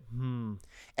gives a shit.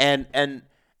 And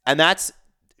that's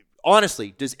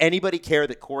honestly, does anybody care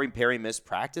that Corey Perry missed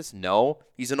practice? No.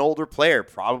 He's an older player,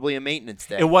 probably a maintenance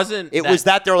day. It wasn't. It was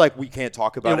that they're like, we can't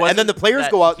talk about it. And then the players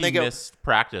go out and they He go, missed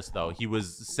practice though. He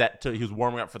was he was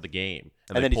warming up for the game,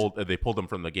 and And they pulled him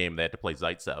from the game. They had to play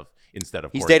Zaitsev instead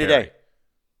of. he's Corey day to day. Perry.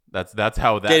 That's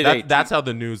how Day-to-day. that's how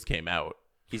the news came out.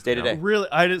 He's day to day. Really,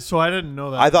 I didn't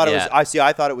know that. I thought Yeah. it was.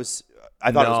 I thought it was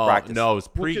practice. No, it was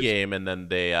Well, 'cause- pregame, and then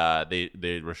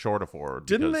they were short of forward.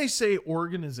 Didn't because- they say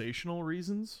organizational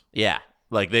reasons? Yeah,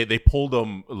 like they pulled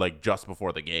him like just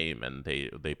before the game, and they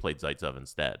played Zaitsev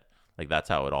instead. Like that's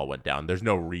how it all went down. There was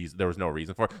no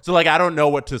reason for it. So like I don't know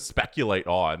what to speculate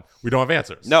on. We don't have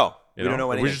answers. No, You we don't know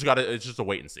We anything. just got to. It's just a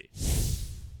wait and see.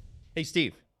 Hey,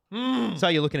 Steve. Saw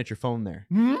you looking at your phone there.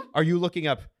 Are you looking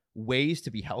up ways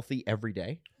to be healthy every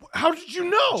day? How did you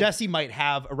know? Jesse might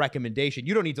have a recommendation.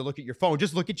 You don't need to look at your phone.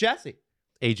 Just look at Jesse.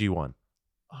 AG1.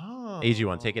 Oh.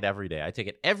 AG1. Take it every day. I take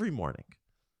it every morning.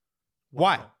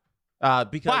 Why?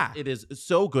 Because Why? it is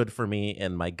so good for me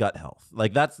and my gut health.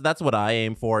 Like that's what I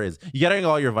aim for, is you getting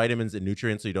all your vitamins and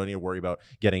nutrients, so you don't need to worry about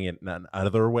getting it in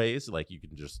other ways. Like you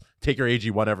can just take your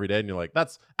AG1 every day and you're like,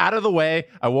 that's out of the way.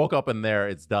 I woke up in there,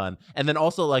 it's done. And then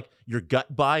also like your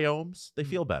gut biomes, they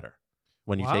feel better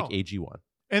when you Wow. take AG1.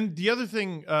 And the other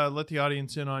thing, let the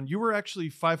audience in on, you were actually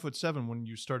 5'7" when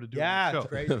you started doing the show. it's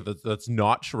crazy. That's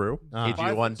not true. Ah.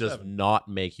 AG1 does 5'7". not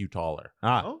make you taller.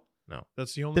 No? No.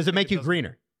 That's the only Does it thing make you doesn't-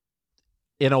 greener?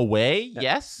 In a way,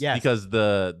 yes. Yes. Because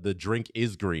the drink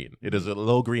is green. It is a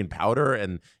little green powder,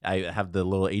 and I have the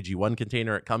little AG1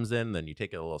 container it comes in. Then you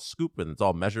take a little scoop, and it's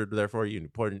all measured there for you. And you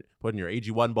put in your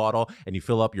AG1 bottle, and you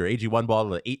fill up your AG1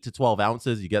 bottle at 8 to 12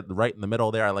 ounces. You get right in the middle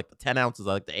there. I like the 10 ounces.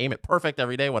 I like to aim it perfect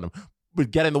every day when I'm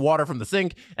getting the water from the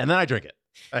sink, and then I drink it.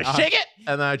 I shake it,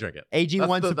 and then I drink it.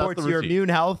 AG1 That's supports the your routine. immune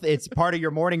health. It's part of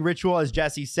your morning ritual, as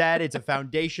Jesse said. It's a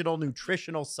foundational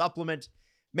nutritional supplement.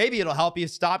 Maybe it'll help you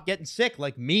stop getting sick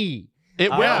like me.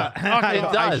 It will. I It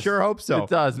does. I sure hope so. It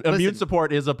does. Immune Listen,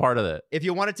 support is a part of it. if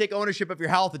you want to take ownership of your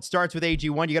health, it starts with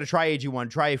AG1. You got to try AG1.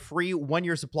 Try a free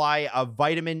 1-year supply of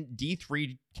vitamin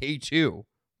D3K2.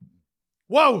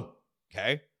 Whoa!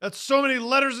 Okay. That's so many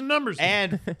letters and numbers.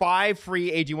 And 5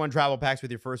 free AG1 travel packs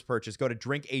with your first purchase. Go to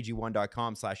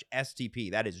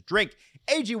drinkag1.com/STP. That is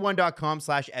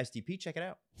drinkag1.com/STP. Check it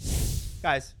out.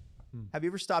 Guys, have you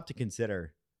ever stopped to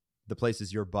consider the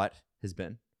places your butt has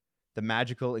been? The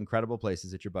magical, incredible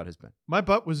places that your butt has been. My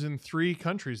butt was in 3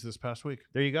 countries this past week.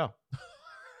 There you go.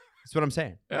 That's what I'm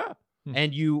saying. Yeah.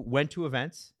 And you went to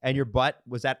events and your butt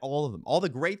was at all of them. All the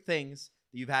great things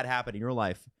that you've had happen in your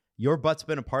life, your butt's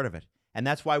been a part of it. And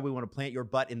that's why we want to plant your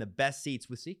butt in the best seats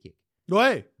with SeatGeek.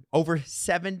 Hey,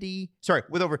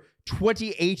 With over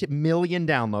 28 million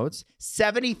downloads,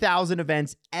 70,000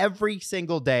 events every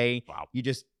single day. Wow. You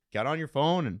just get on your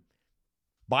phone and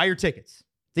buy your tickets.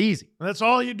 It's easy. that's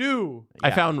all you do. I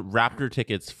Yeah. found Raptor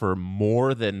tickets for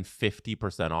more than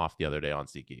 50% off the other day on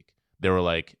SeatGeek. They were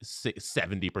like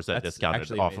 70% That's discounted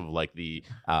actually off amazing. of like the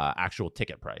actual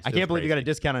ticket price. I It can't was believe you got a crazy.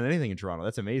 discount on anything in Toronto.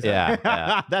 That's amazing. Yeah,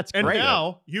 yeah. That's And great.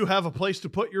 now you have a place to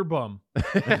put your bum.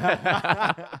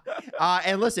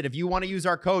 And listen, if you want to use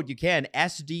our code, you can.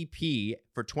 SDP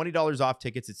for $20 off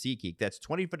tickets at SeatGeek. That's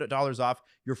 $20 off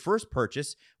your first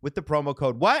purchase with the promo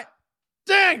code what?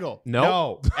 Dangle. No,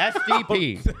 No,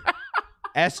 SDP.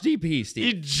 SDP, you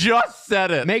Steve. just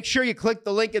said it. Make sure you click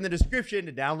the link in the description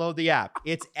to download the app.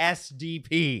 It's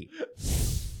SDP.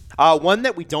 One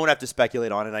that we don't have to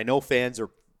speculate on, and I know fans are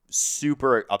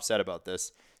super upset about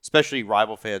this, especially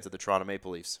rival fans of the Toronto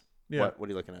Maple Leafs. Yeah. What are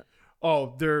you looking at?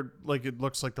 Oh, they're like, it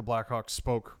looks like the Blackhawks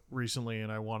spoke recently,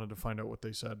 and I wanted to find out what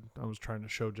they said. I was trying to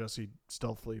show Jesse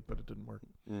stealthily, but it didn't work.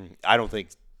 I don't think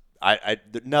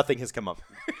nothing has come up.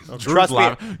 Drew's Trust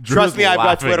me. Drew's I've got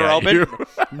laughing Twitter at open. you.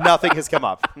 Nothing has come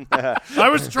up. I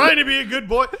was trying to be a good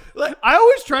boy. Like, I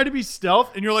always try to be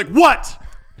stealth, and you're like, what?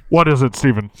 What is it,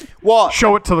 Steven? Well,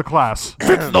 Show it to the class.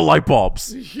 Fix the light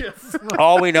bulbs. Yes.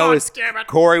 all we know God is damn it.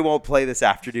 Corey won't play this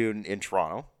afternoon in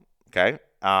Toronto. Okay.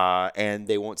 And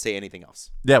they won't say anything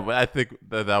else. Yeah, but I think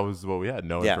that was what we had.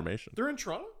 No Yeah. information. They're in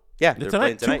Toronto? Yeah, they're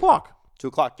playing Tonight, 2 tonight. o'clock. 2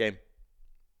 o'clock game.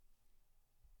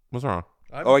 What's wrong?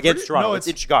 Oh, against Toronto. No, it's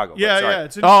in Chicago. Yeah, Sorry. yeah.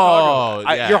 It's in Chicago.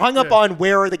 Oh, yeah. You're hung up Yeah. on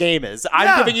where the game is. I'm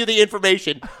Yeah. giving you the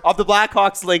information of the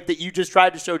Blackhawks link that you just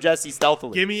tried to show Jesse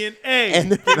stealthily. Give me an A. And-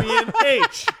 Give me an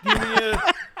H. Give me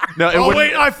a... No, it Oh, wouldn't,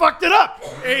 wait. I fucked it up.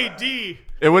 A-D.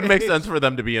 it wouldn't make sense for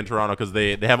them to be in Toronto because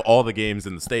they have all the games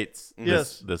in the States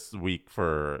Yes. this week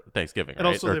for Thanksgiving, And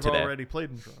right? also, Or they've today. already played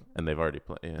in Toronto. And they've already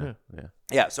played. Yeah.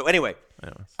 Yeah, so anyway,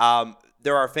 Anyways.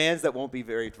 there are fans that won't be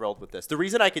very thrilled with this. The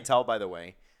reason I can tell, by the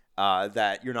way,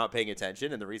 that you're not paying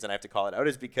attention, and the reason I have to call it out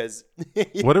is because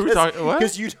What are we talking- what?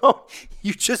 Because you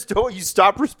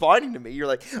stop responding to me. You're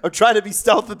like, I'm trying to be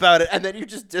stealth about it, and then you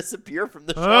just disappear from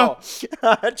the show.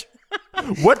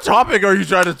 What topic are you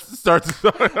trying to start?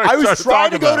 I was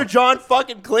trying to go to John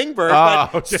fucking Klingberg,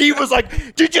 but okay. Steve was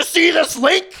like, "Did you see this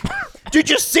link? Did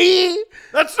you see?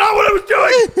 That's not what I was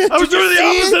doing. I was Did you doing the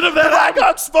see? opposite of The that.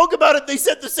 Blackhawks spoke about it. They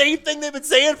said the same thing they've been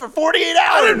saying for 48 hours.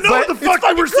 I didn't know what the It's fuck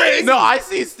you were fucking crazy. saying. No, I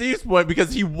see Steve's point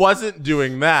because he wasn't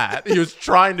doing that. He was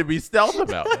trying to be stealth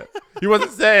about it. He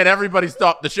wasn't saying everybody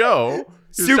stop the show.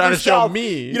 He was Super trying to show stealth.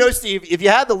 me. You know, Steve, if you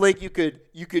had the link, you could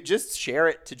just share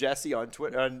it to Jesse on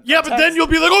Twitter. Yeah, but then you'll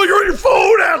be like, oh, you're on your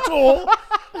phone, asshole.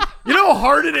 You know how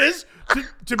hard it is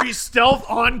to be stealth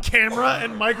on camera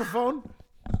and microphone?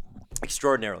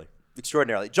 extraordinarily.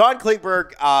 John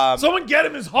Klingberg Someone get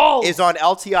him his haul. is on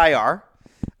LTIR,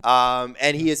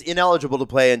 and he is ineligible to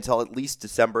play until at least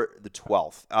December the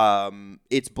 12th.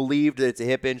 It's believed that it's a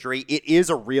hip injury. It is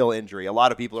a real injury. A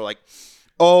lot of people are like,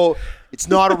 oh, it's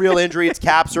not a real injury. It's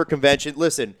cap circumvention.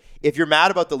 Listen, if you're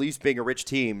mad about the Leafs being a rich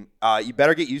team, you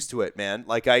better get used to it, man.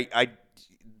 Like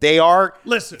they are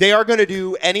going to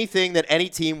do anything that any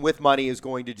team with money is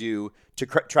going to do to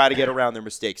try to get around their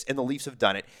mistakes, and the Leafs have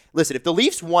done it. Listen, if the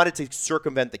Leafs wanted to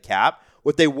circumvent the cap,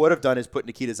 what they would have done is put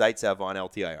Nikita Zaitsev on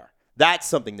LTIR. That's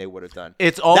something they would have done.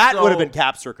 It's also, that would have been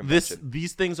cap circumvention.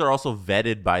 These things are also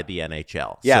vetted by the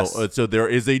NHL. Yes. So there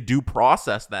is a due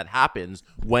process that happens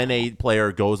when a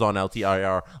player goes on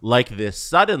LTIR like this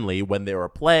suddenly when they were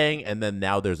playing, and then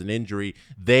now there's an injury.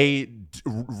 They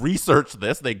research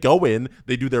this. They go in.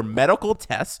 They do their medical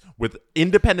tests with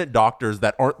independent doctors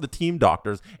that aren't the team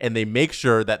doctors, and they make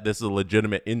sure that this is a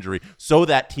legitimate injury so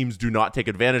that teams do not take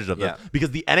advantage of this.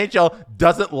 Because the NHL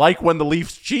doesn't like when the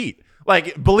Leafs cheat.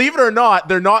 Like, believe it or not,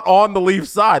 they're not on the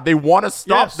Leafs side. They want to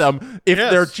stop them if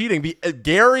they're cheating.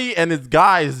 Gary and his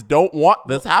guys don't want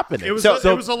this happening. It was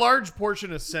a large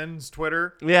portion of Sen's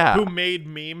Twitter who made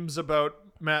memes about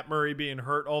Matt Murray being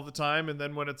hurt all the time. And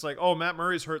then when it's like, oh, Matt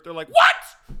Murray's hurt, they're like,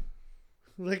 what?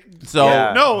 Like,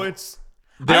 no, it's...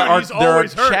 There are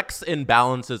checks and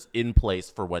balances in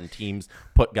place for when teams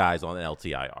put guys on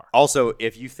LTIR. Also,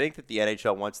 if you think that the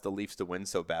NHL wants the Leafs to win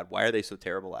so bad, why are they so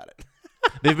terrible at it?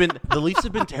 The Leafs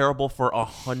have been terrible for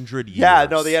 100 years. Yeah,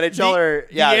 no, the NHL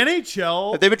the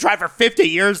NHL. They've been trying for 50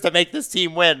 years to make this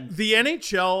team win. The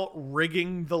NHL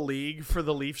rigging the league for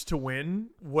the Leafs to win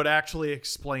would actually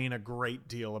explain a great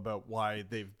deal about why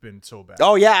they've been so bad.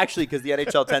 Oh yeah, actually, because the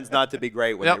NHL tends not to be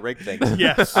great when they rig things.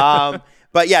 Yes.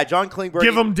 But yeah, John Klingberg.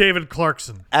 Give him David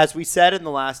Clarkson. As we said in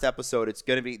the last episode, it's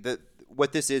going to be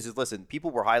what this is. Listen,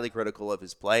 people were highly critical of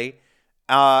his play.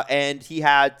 And he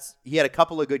had a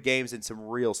couple of good games and some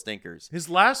real stinkers. His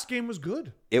last game was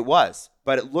good. It was,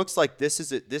 but it looks like this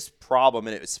is this problem,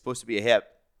 and it was supposed to be a hip.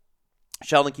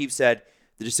 Sheldon Keefe said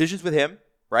the decision's with him,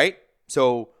 right?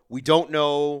 So we don't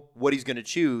know what he's going to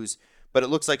choose, but it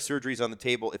looks like surgery's on the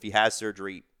table. If he has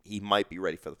surgery, he might be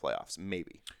ready for the playoffs,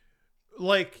 maybe.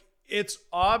 Like, it's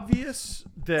obvious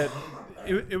that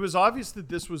it was obvious that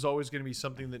this was always going to be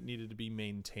something that needed to be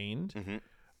maintained. Mm-hmm.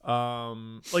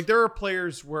 Like, there are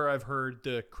players where I've heard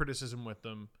the criticism with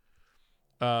them.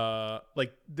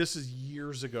 Like, this is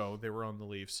years ago, they were on the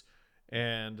Leafs,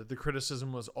 and the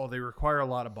criticism was, they require a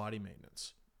lot of body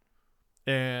maintenance.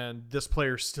 And this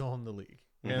player's still in the league,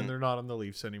 and they're not on the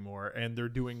Leafs anymore, and they're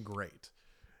doing great.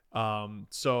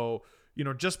 So,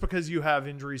 just because you have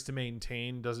injuries to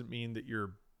maintain doesn't mean that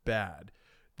you're bad.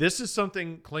 This is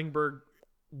something Klingberg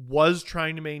was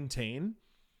trying to maintain,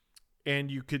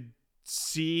 and you could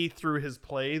see through his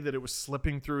play that it was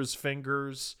slipping through his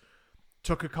fingers.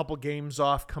 Took a couple games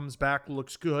off, comes back,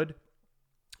 looks good.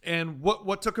 And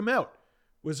what took him out?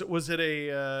 Was it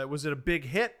a big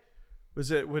hit?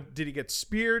 Did he get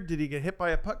speared? Did he get hit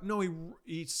by a puck? No,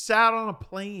 he sat on a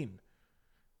plane,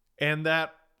 and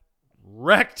that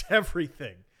wrecked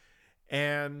everything.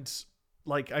 And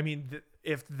like, I mean,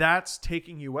 if that's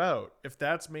taking you out, if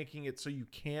that's making it so you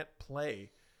can't play,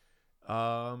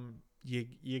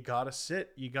 you gotta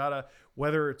sit. You gotta,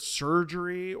 whether it's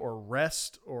surgery or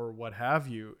rest or what have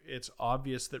you, it's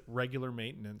obvious that regular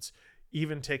maintenance,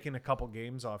 even taking a couple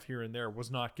games off here and there,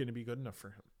 was not going to be good enough for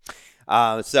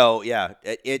him. So yeah,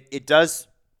 it does.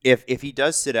 If he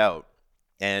does sit out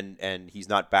and he's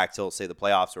not back till, say, the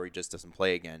playoffs, or he just doesn't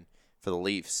play again for the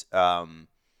Leafs,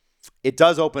 it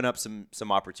does open up some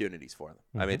opportunities for them.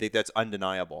 I mean, I think that's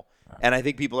undeniable, and I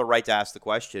think people are right to ask the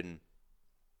question,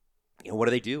 what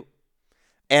do they do?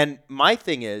 And my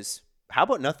thing is, how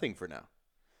about nothing for now?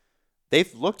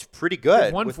 They've looked pretty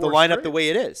good with the lineup the way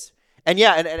it is. And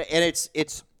yeah, and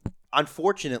it's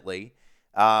unfortunately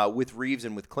with Reeves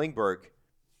and with Klingberg,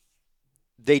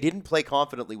 they didn't play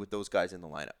confidently with those guys in the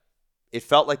lineup. It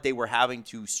felt like they were having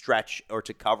to stretch or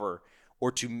to cover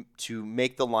or to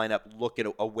make the lineup look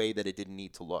in a way that it didn't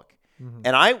need to look. Mm-hmm.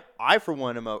 And I for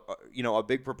one am a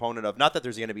big proponent of, not that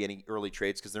there's going to be any early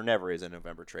trades, because there never is a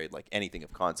November trade, like anything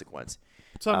of consequence.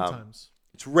 Sometimes.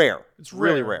 It's rare. It's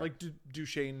really rare. Like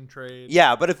Duchesne trade.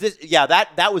 Yeah, but if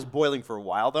that was boiling for a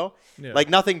while though. Yeah. Like,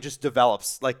 nothing just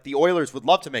develops. Like, the Oilers would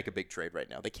love to make a big trade right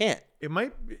now. They can't. It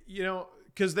might,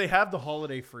 because they have the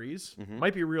holiday freeze. Mm-hmm.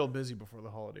 Might be real busy before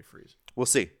the holiday freeze. We'll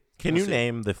see. Can you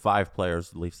name the 5 players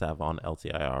the Leafs have on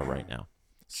LTIR right now?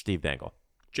 Steve Dangle.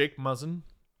 Jake Muzzin.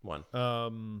 1.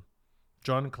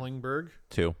 John Klingberg.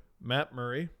 2. Matt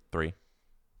Murray. 3.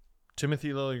 Timothy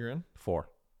Liljegren. 4.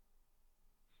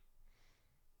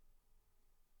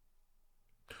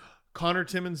 Connor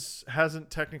Timmins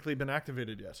hasn't technically been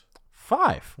activated yet.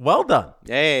 5. Well done.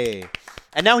 Hey.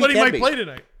 And now he might play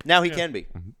tonight. Now he can be.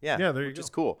 Yeah. Yeah, there you go. Which is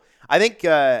cool. I think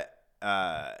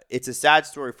it's a sad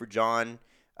story for John.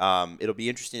 It'll be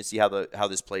interesting to see how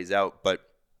this plays out. But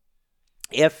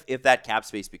if that cap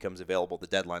space becomes available, the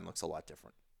deadline looks a lot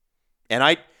different. And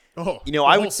I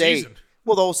would say, season.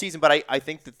 well, the whole season. But I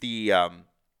think that the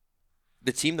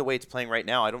team, the way it's playing right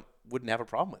now, wouldn't have a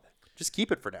problem with it. Just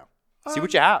keep it for now. See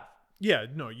what you have. Yeah,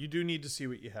 no, you do need to see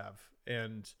what you have.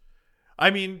 And, I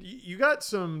mean, you got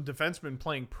some defensemen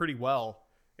playing pretty well,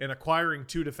 and acquiring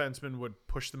 2 defensemen would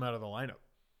push them out of the lineup,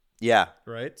 Yeah.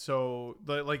 right? So,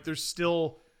 there's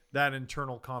still that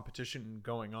internal competition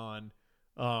going on.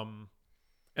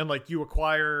 And, you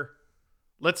acquire,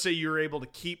 let's say you're able to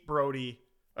keep Brody,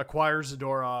 acquire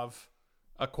Zadorov,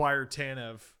 acquire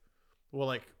Tanev.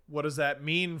 Well, what does that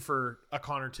mean for a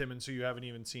Connor Timmins who you haven't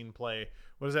even seen play?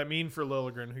 What does that mean for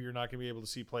Liljegren, who you're not going to be able to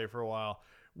see play for a while?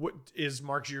 What is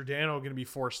Mark Giordano going to be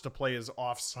forced to play as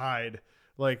offside?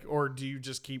 Or do you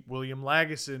just keep William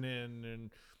Lagesson in?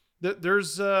 And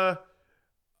there's, I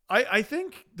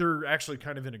think they're actually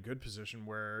kind of in a good position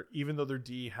where even though their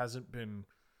D hasn't been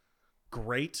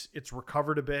great, it's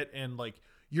recovered a bit, and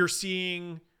you're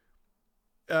seeing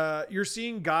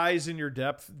guys in your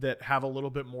depth that have a little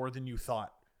bit more than you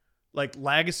thought.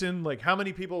 Lagesson, how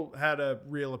many people had a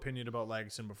real opinion about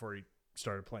Lagesson before he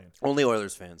started playing? Only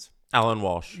Oilers fans. Alan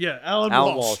Walsh. Yeah, Alan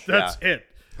Walsh. That's it.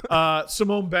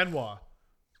 Simone Benoit.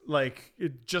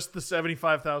 Just the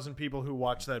 75,000 people who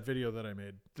watched that video that I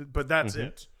made. But that's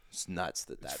it. It's nuts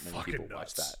that many people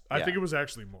watch that. I think it was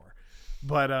actually more.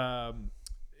 But,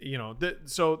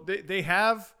 so they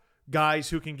have guys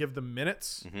who can give them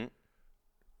minutes. Mm-hmm.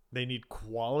 They need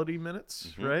quality minutes,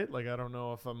 right? I don't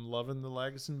know if I'm loving the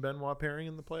Lagesson-Benoit pairing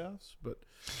in the playoffs, but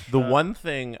The one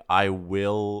thing I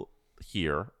will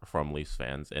hear from Leafs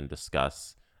fans and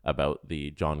discuss about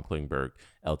the John Klingberg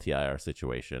LTIR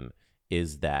situation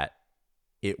is that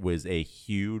it was a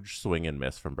huge swing and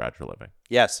miss from Brad Treliving.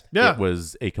 Yes. yeah, It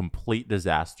was a complete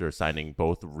disaster signing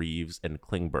both Reeves and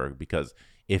Klingberg, because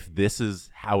if this is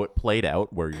how it played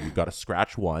out, where you got to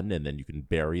scratch one and then you can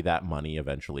bury that money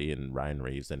eventually in Ryan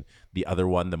Reeves, and the other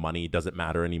one, the money doesn't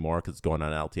matter anymore because it's going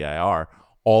on LTIR,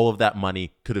 all of that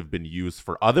money could have been used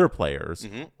for other players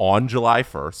on July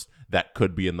 1st that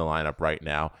could be in the lineup right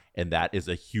now, and that is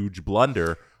a huge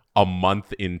blunder a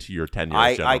month into your tenure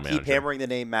as general I keep hammering the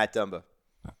name Matt Dumba.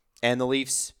 And the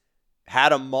Leafs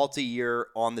had a multi-year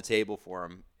on the table for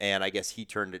him, and I guess he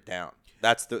turned it down.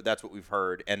 That's what we've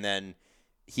heard. And then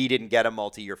he didn't get a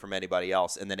multi-year from anybody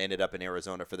else, and then ended up in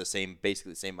Arizona for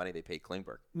basically the same money they paid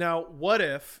Klingberg. Now, what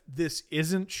if this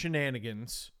isn't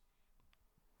shenanigans,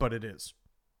 but it is?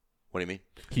 What do you mean?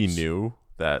 He knew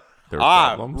that there were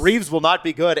problems. Reeves will not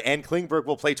be good, and Klingberg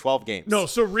will play 12 games. No,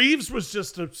 so Reeves was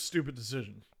just a stupid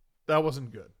decision. That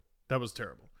wasn't good. That was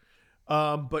terrible.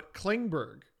 But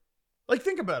Klingberg,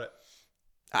 think about it.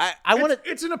 I want to.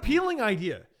 It's an appealing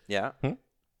idea. Yeah.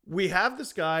 We have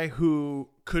this guy who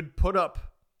could put up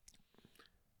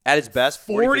At his best,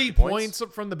 40 50 points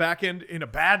from the back end in a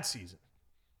bad season.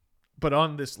 But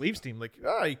on this Leafs team,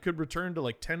 he could return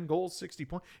to 10 goals, 60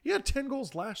 points. He had 10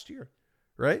 goals last year,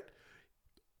 right?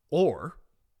 Or,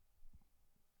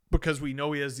 because we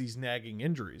know he has these nagging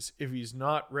injuries, if he's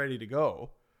not ready to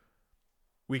go,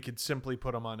 we could simply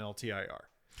put him on LTIR.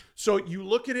 So you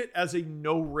look at it as a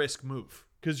no-risk move,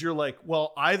 because you're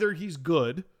well, either he's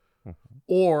good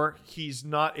or he's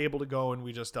not able to go and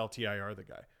we just LTIR the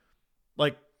guy.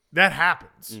 That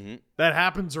happens. Mm-hmm. That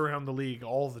happens around the league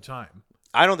all the time.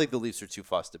 I don't think the Leafs are too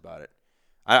fussed about it.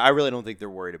 I really don't think they're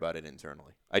worried about it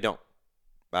internally. I don't.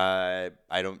 I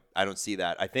don't see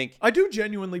that. I do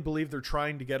genuinely believe they're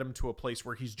trying to get him to a place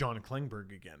where he's John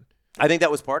Klingberg again. I think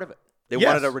that was part of it. They Yes.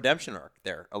 wanted a redemption arc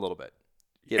there a little bit.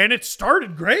 Yeah. And it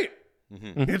started great.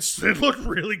 Mm-hmm. It looked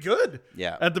really good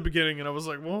Yeah. at the beginning. And I was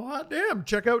well, hot damn,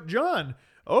 check out John.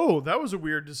 Oh, that was a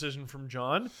weird decision from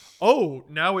John. Oh,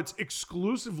 now it's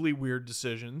exclusively weird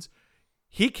decisions.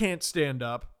 He can't stand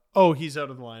up. Oh, he's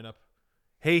out of the lineup.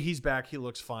 Hey, he's back. He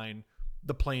looks fine.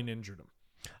 The plane injured him.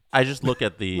 I just look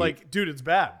at the dude, it's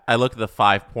bad. I look at the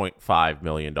 $5.5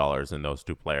 million in those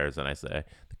two players, and I say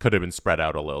it could have been spread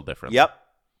out a little differently. Yep.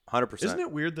 100%. Isn't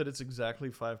it weird that it's exactly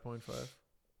 5.5?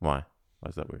 Why? Why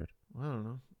is that weird? I don't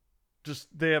know.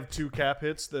 Just they have 2 cap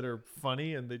hits that are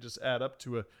funny, and they just add up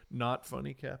to a not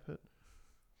funny cap hit.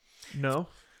 No,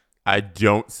 I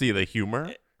don't see the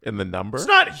humor in the number. it's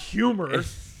not humor.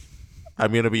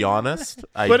 I'm going to be honest.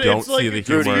 I But don't it's like see the it's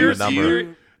humor in weird. the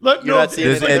number. Look, You're not seeing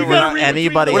Is it. it You for gotta read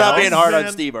anybody We're not else, being hard on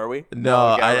man. Steve, are we?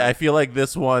 No, we got it. I feel like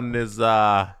this one is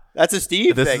That's a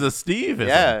Steve this thing. is a Steve.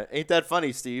 Yeah, ain't that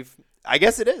funny, Steve? I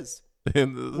guess it is.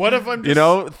 What if I'm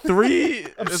just three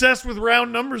obsessed with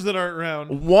round numbers that aren't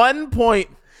round?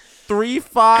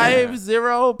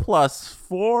 1.350 plus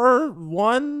 4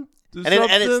 1 And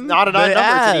it's not an odd number;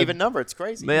 it's an even number. It's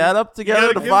crazy. They add up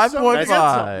together to give some- 5.5.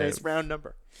 Nice round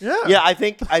number. Yeah. Yeah, I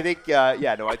think.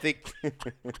 Yeah, no, I think.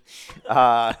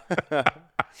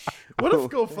 What if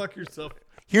go fuck yourself?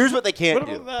 Here's what they can't What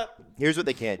do. about that? Here's what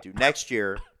they can't do. Next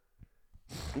year,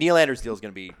 Nylander's deal is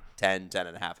going to be 10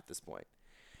 and a half at this point.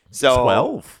 So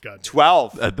 12 God.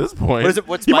 12. at this point. What is it?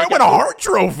 What's you my might win a guess? Hart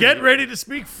Trophy. Get ready to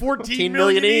speak 14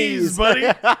 million E's, buddy.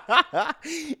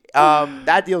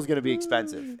 That deal's going to be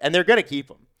expensive, and they're going to keep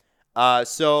him.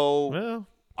 So Well,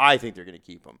 I think they're going to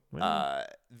keep him.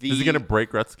 Is he going to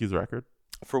break Gretzky's record?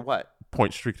 For what?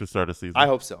 Point streak to start a season. I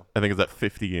hope so. I think it's at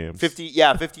 50 games. 50.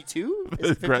 Yeah, 52.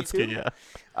 Is it 52? Gretzky,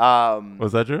 yeah.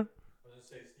 Was that true?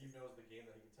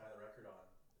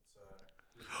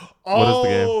 What is the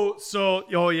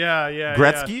game? Yeah.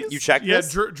 Gretzky's? You checked Yeah,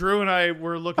 this? Drew and I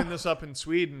were looking this up in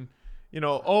Sweden.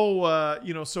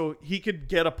 So he could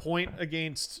get a point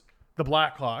against the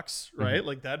Blackhawks, right?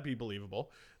 Like that'd be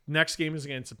believable. Next game is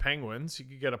against the Penguins. He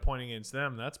could get a point against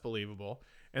them. That's believable.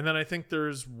 And then I think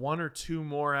there's one or two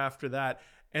more after that.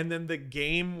 And then the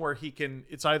game where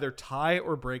it's either tie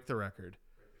or break the record.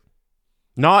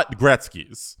 Not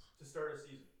Gretzky's.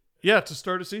 Yeah, to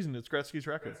start a season, it's Gretzky's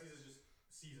record.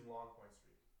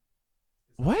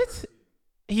 What?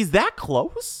 He's that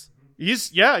close?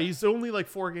 He's only like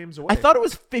 4 games away. I thought it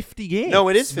was 50 games. No,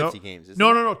 it is 50 games. Isn't it?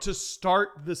 No. To start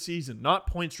the season, not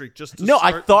point streak. Just to No,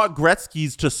 start I thought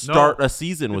Gretzky's to start a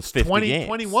season was it's 50 games.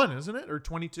 21, isn't it? Or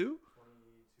 22?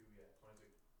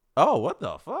 Oh, what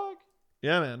the fuck?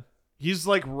 Yeah, man. He's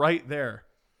like right there.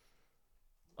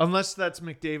 Unless that's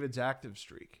McDavid's active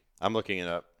streak. I'm looking it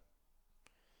up.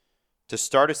 To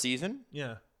start a season?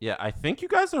 Yeah. Yeah, I think you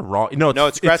guys are wrong. No, No,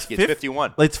 it's Gretzky. It's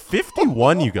 51. It's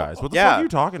 51, you guys. What the fuck are you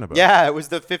talking about? Yeah, it was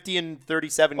the 50 and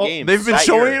 37 games. They've been that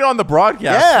showing year. it on the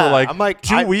broadcast Yeah, for like, I'm like,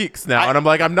 2 weeks now, and I'm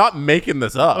like, I'm not making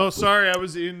this up. Oh, sorry. I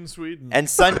was in Sweden. And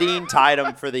Sundin tied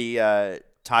him for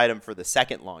the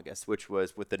second longest, which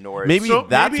was with the Norris. maybe So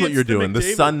that's maybe what it's you're the doing. The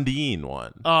McDavid. Sundin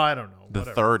one. Oh, I don't know. The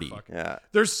Whatever. 30. Fuck. Yeah.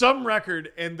 There's some record,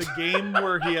 and the game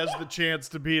where he has the chance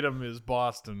to beat him is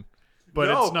Boston. But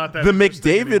it's not that The interesting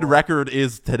McDavid anymore. record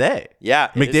is today.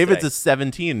 Yeah. it is McDavid's today. at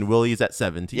 17. Willie's at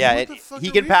 17. Yeah, What the fuck he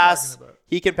are can we pass. talking about?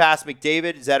 He can pass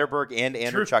McDavid, Zetterberg, and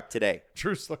Andrewchuk today.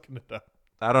 Drew's looking it up.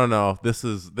 I don't know. This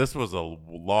was a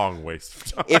long waste of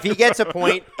time. If he gets a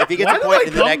point, Why in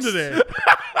did the I next, come today?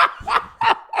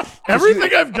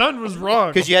 Everything I've done was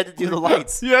wrong. because you had to do the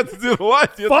lights. You had to do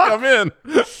what? You had to come in.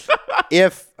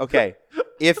 If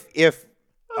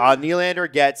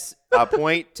Nylander gets a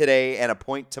point today and a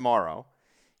point tomorrow,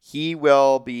 he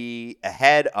will be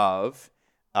ahead of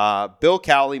Bill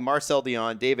Cowley, Marcel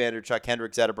Dion, Dave Andreychuk,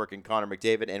 Henrik Zetterberg, and Connor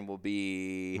McDavid, and will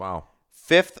be Wow.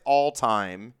 5th all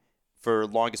time for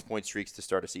longest point streaks to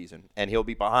start a season. And he'll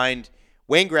be behind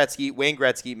Wayne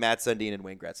Gretzky, Matt Sundin, and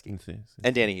Wayne Gretzky,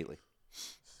 and Danny Heatley.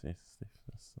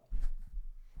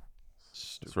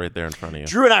 It's right there in front of you.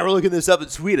 Drew and I were looking this up in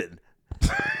Sweden.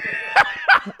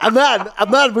 And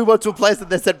then we went to a place that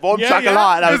they said "Bon Yeah, chocolate,"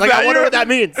 yeah. and I was like, I wonder what that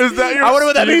means. Is that your I wonder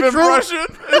what that Steve means, Drew. impression?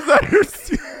 Is that your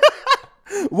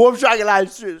Steve? Warm chocolate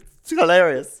is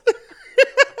hilarious.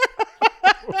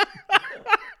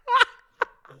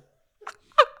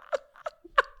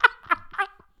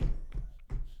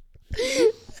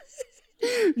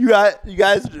 you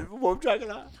guys, warm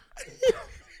chocolate.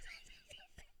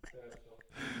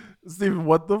 Steven,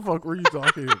 what the fuck were you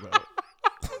talking about?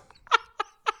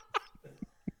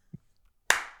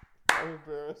 I'm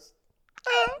embarrassed.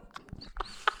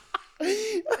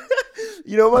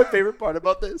 You know my favorite part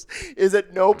about this is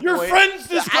at no point. Your friend's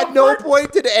At no discomfort.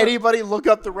 point did anybody look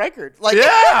up the record. Like,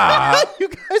 Yeah. you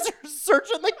guys are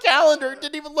searching the calendar and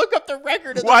didn't even look up the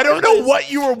record. in the Well, I don't know first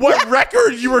what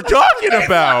record you were talking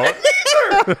about.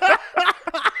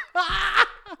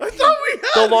 I thought we had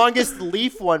the longest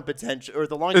Leaf one potential, or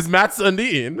the longest. Is Matt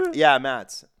Sundin? Yeah,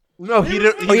 Matt's. No, he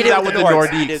did Oh, he that with the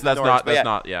Nordiques. He Nordiques. did the That's Nordiques, not. but That's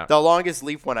not. Yeah. The longest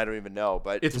Leaf one, I don't even know,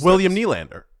 but It's William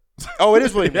Nylander. Oh, it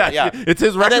is William. Yeah, Yeah, it's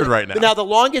his And record then- right now. Now, the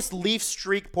longest Leaf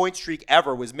point streak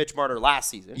ever was Mitch Marner last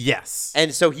season. Yes.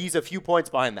 And so he's a few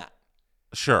points behind that.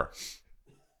 Sure.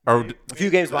 Or A few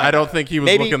games behind. I don't think he was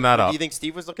Maybe, looking that Do up. you think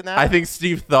Steve was looking that I up? think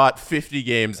Steve thought 50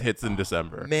 games hits in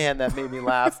December. Man, that made me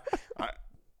laugh.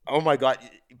 Oh my God.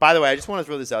 By the way, I just want to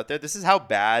throw this out there. This is how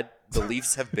bad the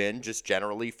Leafs have been just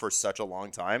generally for such a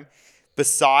long time.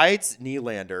 Besides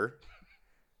Nylander,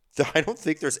 I don't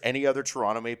think there's any other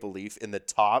Toronto Maple Leaf in the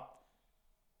top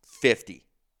 50.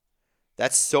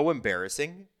 That's so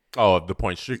embarrassing. Oh, the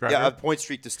point streak record? Yeah, a point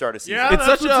streak to start a season. Yeah, It's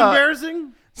that's such what's a-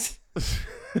 embarrassing.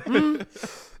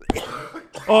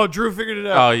 Oh, Drew figured it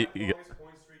out. Oh, Longest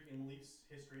point streak in Leafs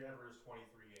history ever is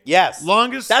 23 games. Yes.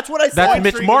 Longest. That's what I said. That's point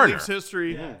Mitch streak in Marner. Leafs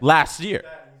history. Last year.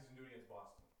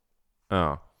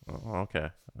 Oh, okay.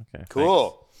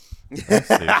 Cool.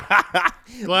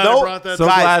 Glad No, I brought that. So to the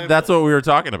glad table. that's what we were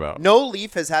talking about. No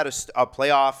Leaf has had a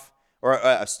playoff or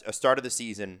a start of the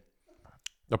season,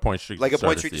 A point streak. like to a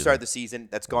point start streak the to season. start the season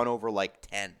that's gone over like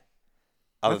 10.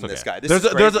 Other That's than this okay. guy. This there's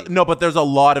is crazy. but there's a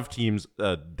lot of teams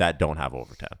that don't have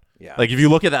over 10. Yeah. Like if you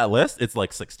look at that list, it's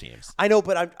like 6 teams. I know,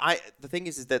 but the thing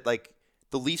is that like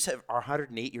the Leafs are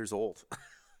 108 years old.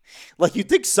 Like you'd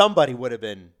think somebody would have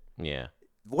been. Yeah.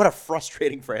 What a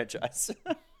frustrating franchise.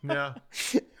 Yeah.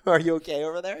 Are you okay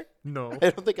over there? No. I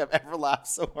don't think I've ever laughed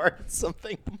so hard at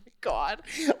something. Oh my God.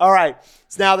 All right.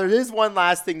 So now there is one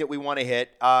last thing that we want to hit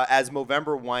as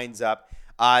Movember winds up.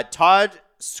 Todd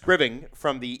Scriving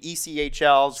from the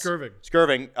ECHL's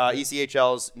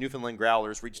ECHL's Newfoundland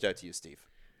Growlers reached out to you, Steve.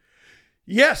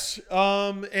 Yes.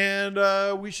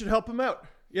 And we should help him out.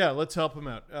 Yeah, let's help him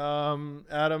out.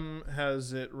 Adam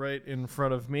has it right in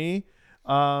front of me.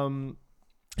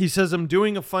 He says, I'm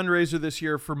doing a fundraiser this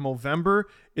year for Movember.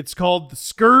 It's called the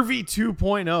Scurvy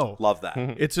 2.0. Love that.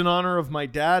 It's in honor of my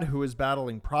dad, who is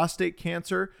battling prostate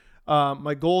cancer.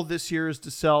 My goal this year is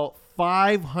to sell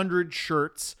 500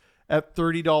 shirts at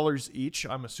 $30 each.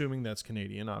 I'm assuming that's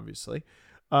Canadian, obviously.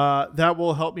 That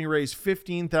will help me raise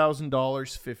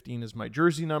 $15,000. 15 is my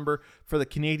jersey number for the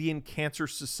Canadian Cancer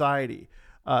Society.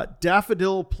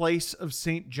 Daffodil Place of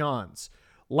St. John's.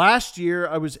 Last year,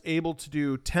 I was able to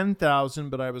do 10,000,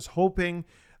 but I was hoping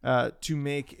to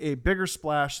make a bigger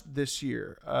splash this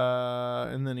year.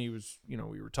 And then he was,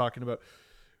 we were talking about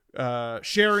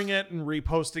sharing it and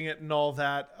reposting it and all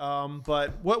that.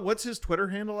 But what's his Twitter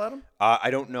handle, Adam? I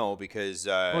don't know because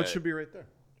It should be right there.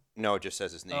 no, it just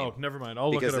says his name. Oh, never mind.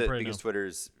 I'll look it up right because now.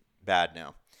 Twitter's bad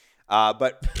now.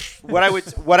 But what I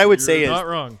would say You're is not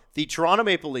wrong. the Toronto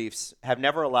Maple Leafs have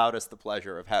never allowed us the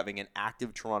pleasure of having an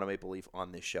active Toronto Maple Leaf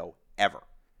on this show ever.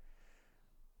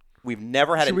 We've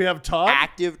never had Should we have Todd?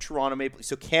 active Toronto Maple Leafs.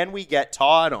 So can we get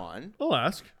Todd on I'll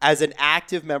ask. as an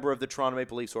active member of the Toronto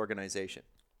Maple Leafs organization?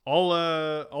 I'll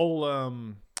that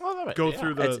go yeah.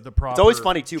 through It's- the proper. It's always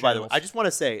funny too. By the way, channels. I just want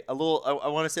to say a little. I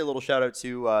want to say a little shout out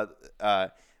to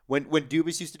when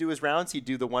Dubas used to do his rounds. He'd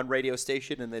do the one radio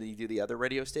station and then he'd do the other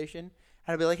radio station.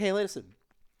 And I'd be like, "Hey, listen,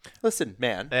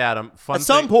 man. Hey, Adam, fun At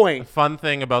some thing- point, fun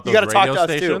thing about you those gotta talk radio to us,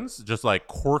 too. stations, just like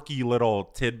quirky little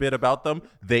tidbit about them,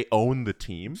 they own the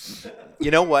team.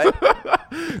 You know what?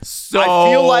 So I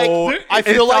feel like it's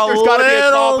there's got to be a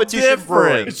little competition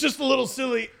brewing. It's just a little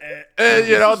silly.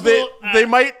 they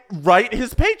might write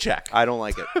his paycheck. I don't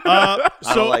like it. I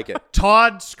don't like it.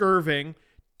 Todd Skirving,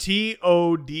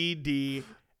 TODDSKIRVING.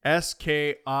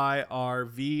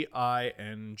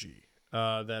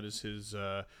 That is his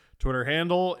Twitter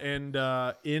handle,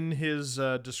 and in his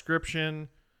description,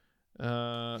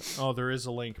 there is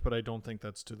a link, but I don't think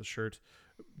that's to the shirt.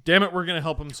 Damn it, we're gonna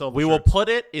help him sell. The We will shirts. put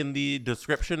it in the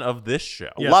description of this show.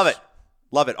 Yes.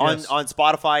 Love it Yes. on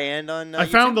Spotify and on. I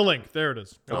found the link. There it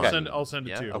is. Okay. I'll send it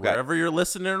Yeah, to you. Okay. wherever you're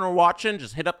listening or watching,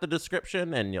 just hit up the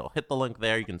description and you'll hit the link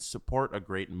there. You can support a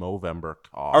great Movember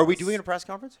cause. Are we doing a press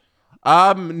conference?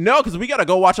 No, because we got to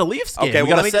go watch a Leafs game. Okay, we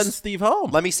well, got let to me send just- Steve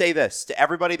home. Let me say this to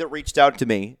everybody that reached out to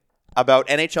me about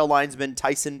NHL linesman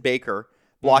Tyson Baker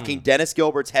blocking Dennis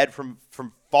Gilbert's head from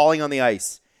falling on the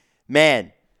ice.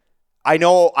 Man, I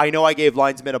know I gave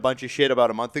linesmen a bunch of shit about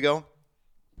a month ago.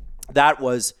 That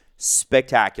was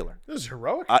spectacular. This is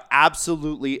heroic.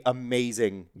 Absolutely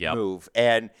amazing Yep. move.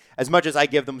 And as much as I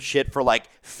give them shit for like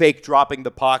fake dropping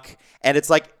the puck, and it's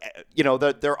like,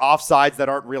 they're offsides that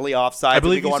aren't really offsides. I and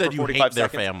believe they go you on said for you 45 hate their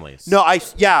seconds. families. No, I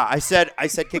said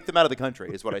kick them out of the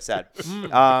country is what I said.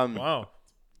 Wow.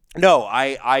 No,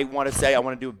 I want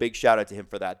to do a big shout out to him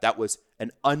for that. That was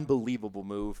an unbelievable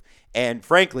move. And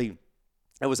frankly,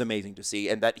 it was amazing to see.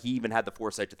 And that he even had the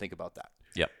foresight to think about that.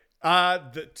 Yep.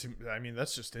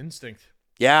 That's just instinct.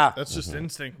 Yeah. That's just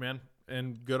instinct, man.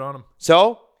 And good on him.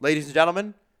 So, ladies and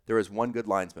gentlemen, there is one good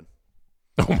linesman.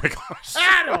 Oh my gosh.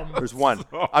 Adam! There's one.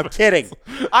 I'm kidding.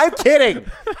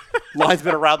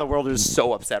 Linesmen around the world are just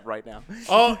so upset right now.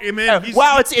 Oh, man.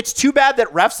 Wow, it's too bad that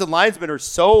refs and linesmen are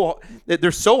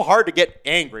they're so hard to get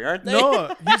angry, aren't they?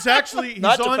 No, he's actually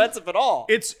Not defensive at all.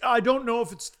 I don't know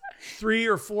if it's 3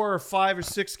 or 4 or 5 or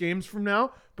 6 games from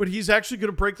now, but he's actually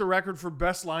going to break the record for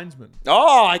best linesman.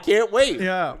 Oh, I can't wait.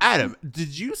 Yeah. Adam,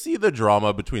 did you see the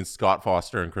drama between Scott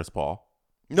Foster and Chris Paul?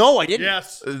 No, I didn't.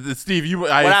 Yes. Steve, happened? assume What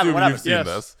you've happened? seen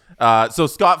Yes. this. So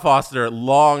Scott Foster,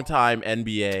 longtime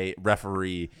NBA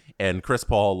referee, and Chris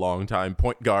Paul, longtime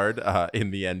point guard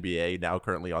in the NBA, now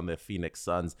currently on the Phoenix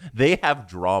Suns. They have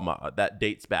drama that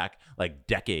dates back like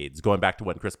decades, going back to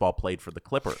when Chris Paul played for the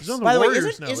Clippers. He's on the By the way, Warriors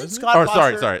isn't now, isn't he? Scott Oh,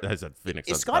 Foster? sorry, I said Phoenix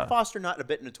Is Suns. Scott Foster not a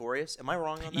bit notorious? Am I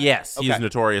wrong on that? Yes, he's Okay.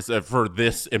 notorious for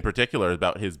this in particular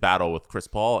about his battle with Chris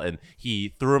Paul, and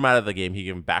he threw him out of the game. He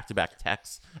gave him back-to-back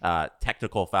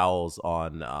technical fouls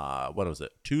on what was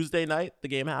it, Tuesday night? The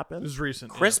game happened. This is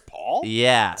recent. Chris Paul?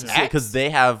 Yeah, because they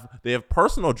have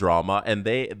personal drama, and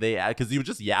they because he was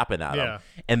just yapping at Yeah. him,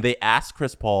 and they asked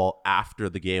Chris Paul after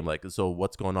the game, like, so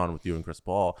what's going on with you and Chris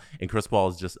Paul? And Chris Paul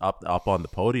is just up on the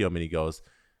podium, and he goes,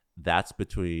 "That's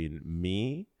between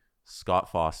me, Scott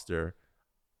Foster,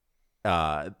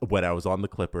 when I was on the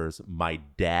Clippers, my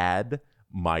dad,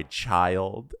 my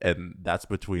child, and that's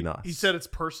between us." He said it's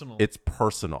personal. It's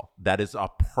personal. That is a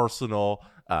personal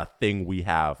thing we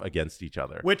have against each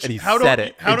other. Which and he how said don't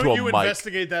it how into don't a you mic.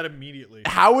 investigate that immediately?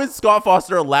 How is Scott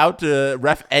Foster allowed to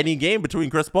ref any game between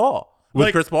Chris Paul with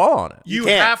Like, Chris Paul on it? You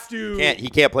can't. have to He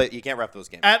can't play. You can't ref those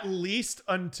games. at least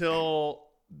until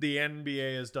the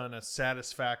NBA has done a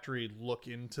satisfactory look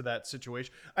into that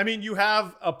situation. I mean, you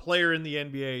have a player in the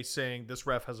NBA saying this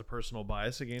ref has a personal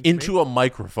bias against Into me. a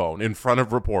microphone in front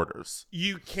of reporters.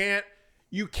 You can't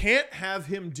have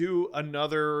him do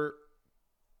another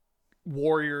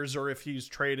Warriors, or if he's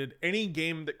traded any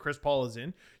game that Chris Paul is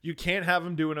in, you can't have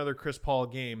him do another Chris Paul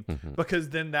game because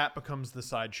then that becomes the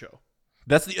sideshow.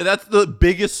 That's the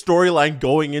biggest storyline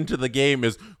going into the game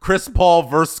is Chris Paul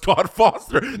versus Scott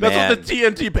Foster. That's Man. what the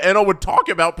TNT panel would talk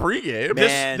about pregame.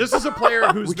 Man. This is a player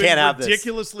who's We been can't have this.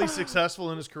 ridiculously successful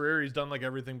in his career. He's done like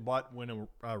everything but win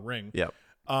a ring. Yep.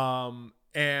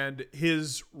 And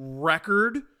his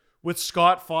record with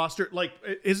Scott Foster, like,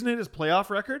 isn't it his playoff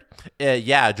record?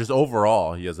 Yeah, just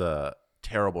overall, he has a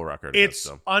terrible record. It's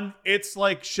against them. it's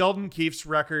like Sheldon Keefe's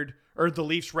record, or the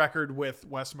Leafs record with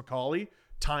Wes McCauley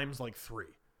times like 3.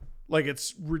 Like,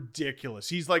 it's ridiculous.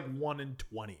 He's like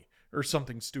 1-20 or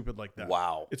something stupid like that.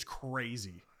 Wow. It's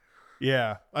crazy.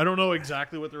 Yeah. I don't know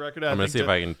exactly what the record is. I'm gonna see if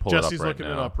I can pull it up Jesse's right looking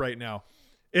it now. up right now.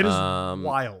 It is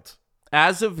wild.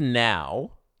 As of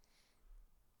now,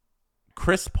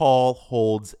 Chris Paul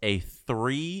holds a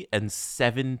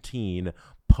 3-17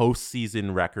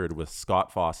 postseason record with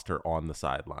Scott Foster on the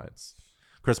sidelines.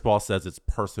 Chris Paul says it's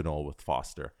personal with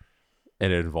Foster,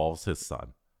 and it involves his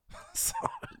son. So,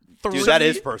 Dude, that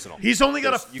is personal. He's only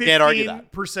got a You can't argue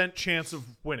that. 15% chance of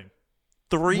winning.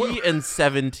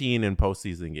 3-17 in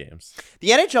postseason games. The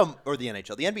NHL,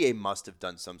 the NBA must have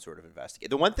done some sort of investigation.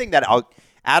 The one thing that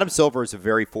Adam Silver is a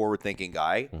very forward-thinking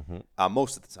guy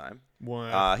most of the time.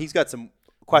 Wow. He's got some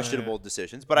questionable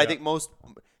decisions, but I think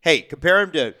compare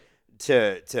him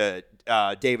to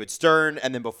David Stern,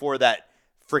 and then before that,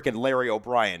 freaking Larry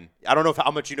O'Brien. I don't know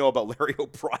how much you know about Larry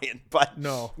O'Brien, but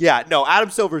No. Yeah, no, Adam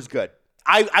Silver's good.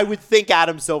 I would think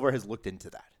Adam Silver has looked into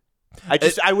that.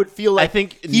 I would feel like I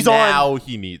think he's now on,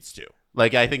 he needs to.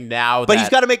 Like, I think now but that, he's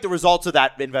got to make the results of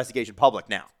that investigation public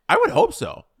now. I would hope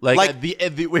so. Like-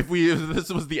 If this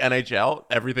was the NHL,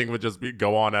 everything would just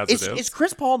go on as it is. Is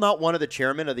Chris Paul not one of the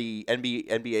chairmen of the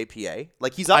NBA PA?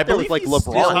 Like, he's up I there believe with like he LeBron.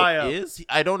 still high up. is.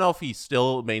 I don't know if he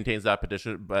still maintains that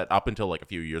position, but up until like a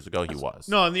few years ago, he was.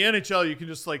 No, in the NHL, you can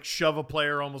just like shove a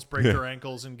player, almost break their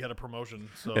ankles, and get a promotion.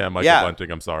 So. Yeah, Michael Yeah.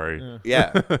 Bunting. I'm sorry.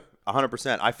 Yeah,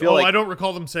 100%. I feel Oh, like I don't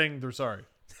recall them saying they're sorry.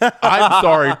 I'm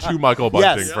sorry to Michael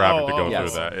Bunting Yes. for having to Oh, go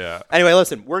yes. through that. Yeah. Anyway,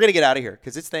 listen, we're gonna get out of here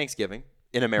because it's Thanksgiving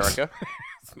in America.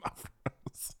 It's not for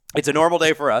us. It's a normal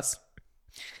day for us,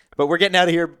 but we're getting out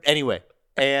of here anyway.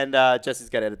 And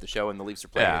Jesse's got to edit the show, and the Leafs are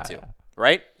playing Yeah, it too, yeah.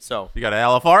 right? So You got an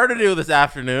LFR to do this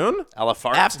afternoon.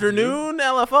 LFR. Afternoon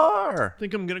LFR. I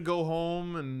think I'm gonna go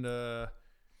home and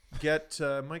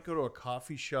might go to a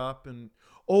coffee shop and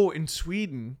in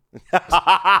Sweden.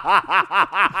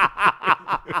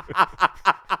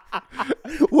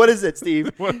 What is it,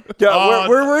 Steve? Where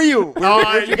were you?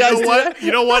 Where'd you guys do that?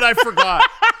 You know what? I forgot.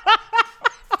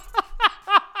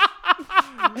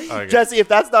 Okay. Jesse, if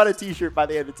that's not a T-shirt by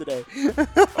the end of today,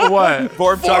 What?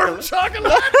 Form chocolate. Chocolate.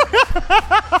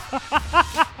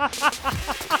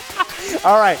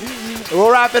 All right,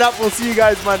 we'll wrap it up. We'll see you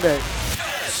guys Monday.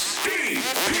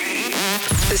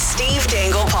 The Steve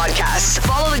Dangle Podcast.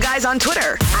 Follow the guys on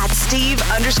Twitter at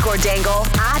Steve_Dangle,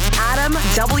 at Adam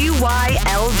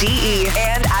WYLDE,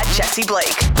 and at Jesse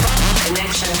Blake.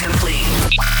 Connection complete.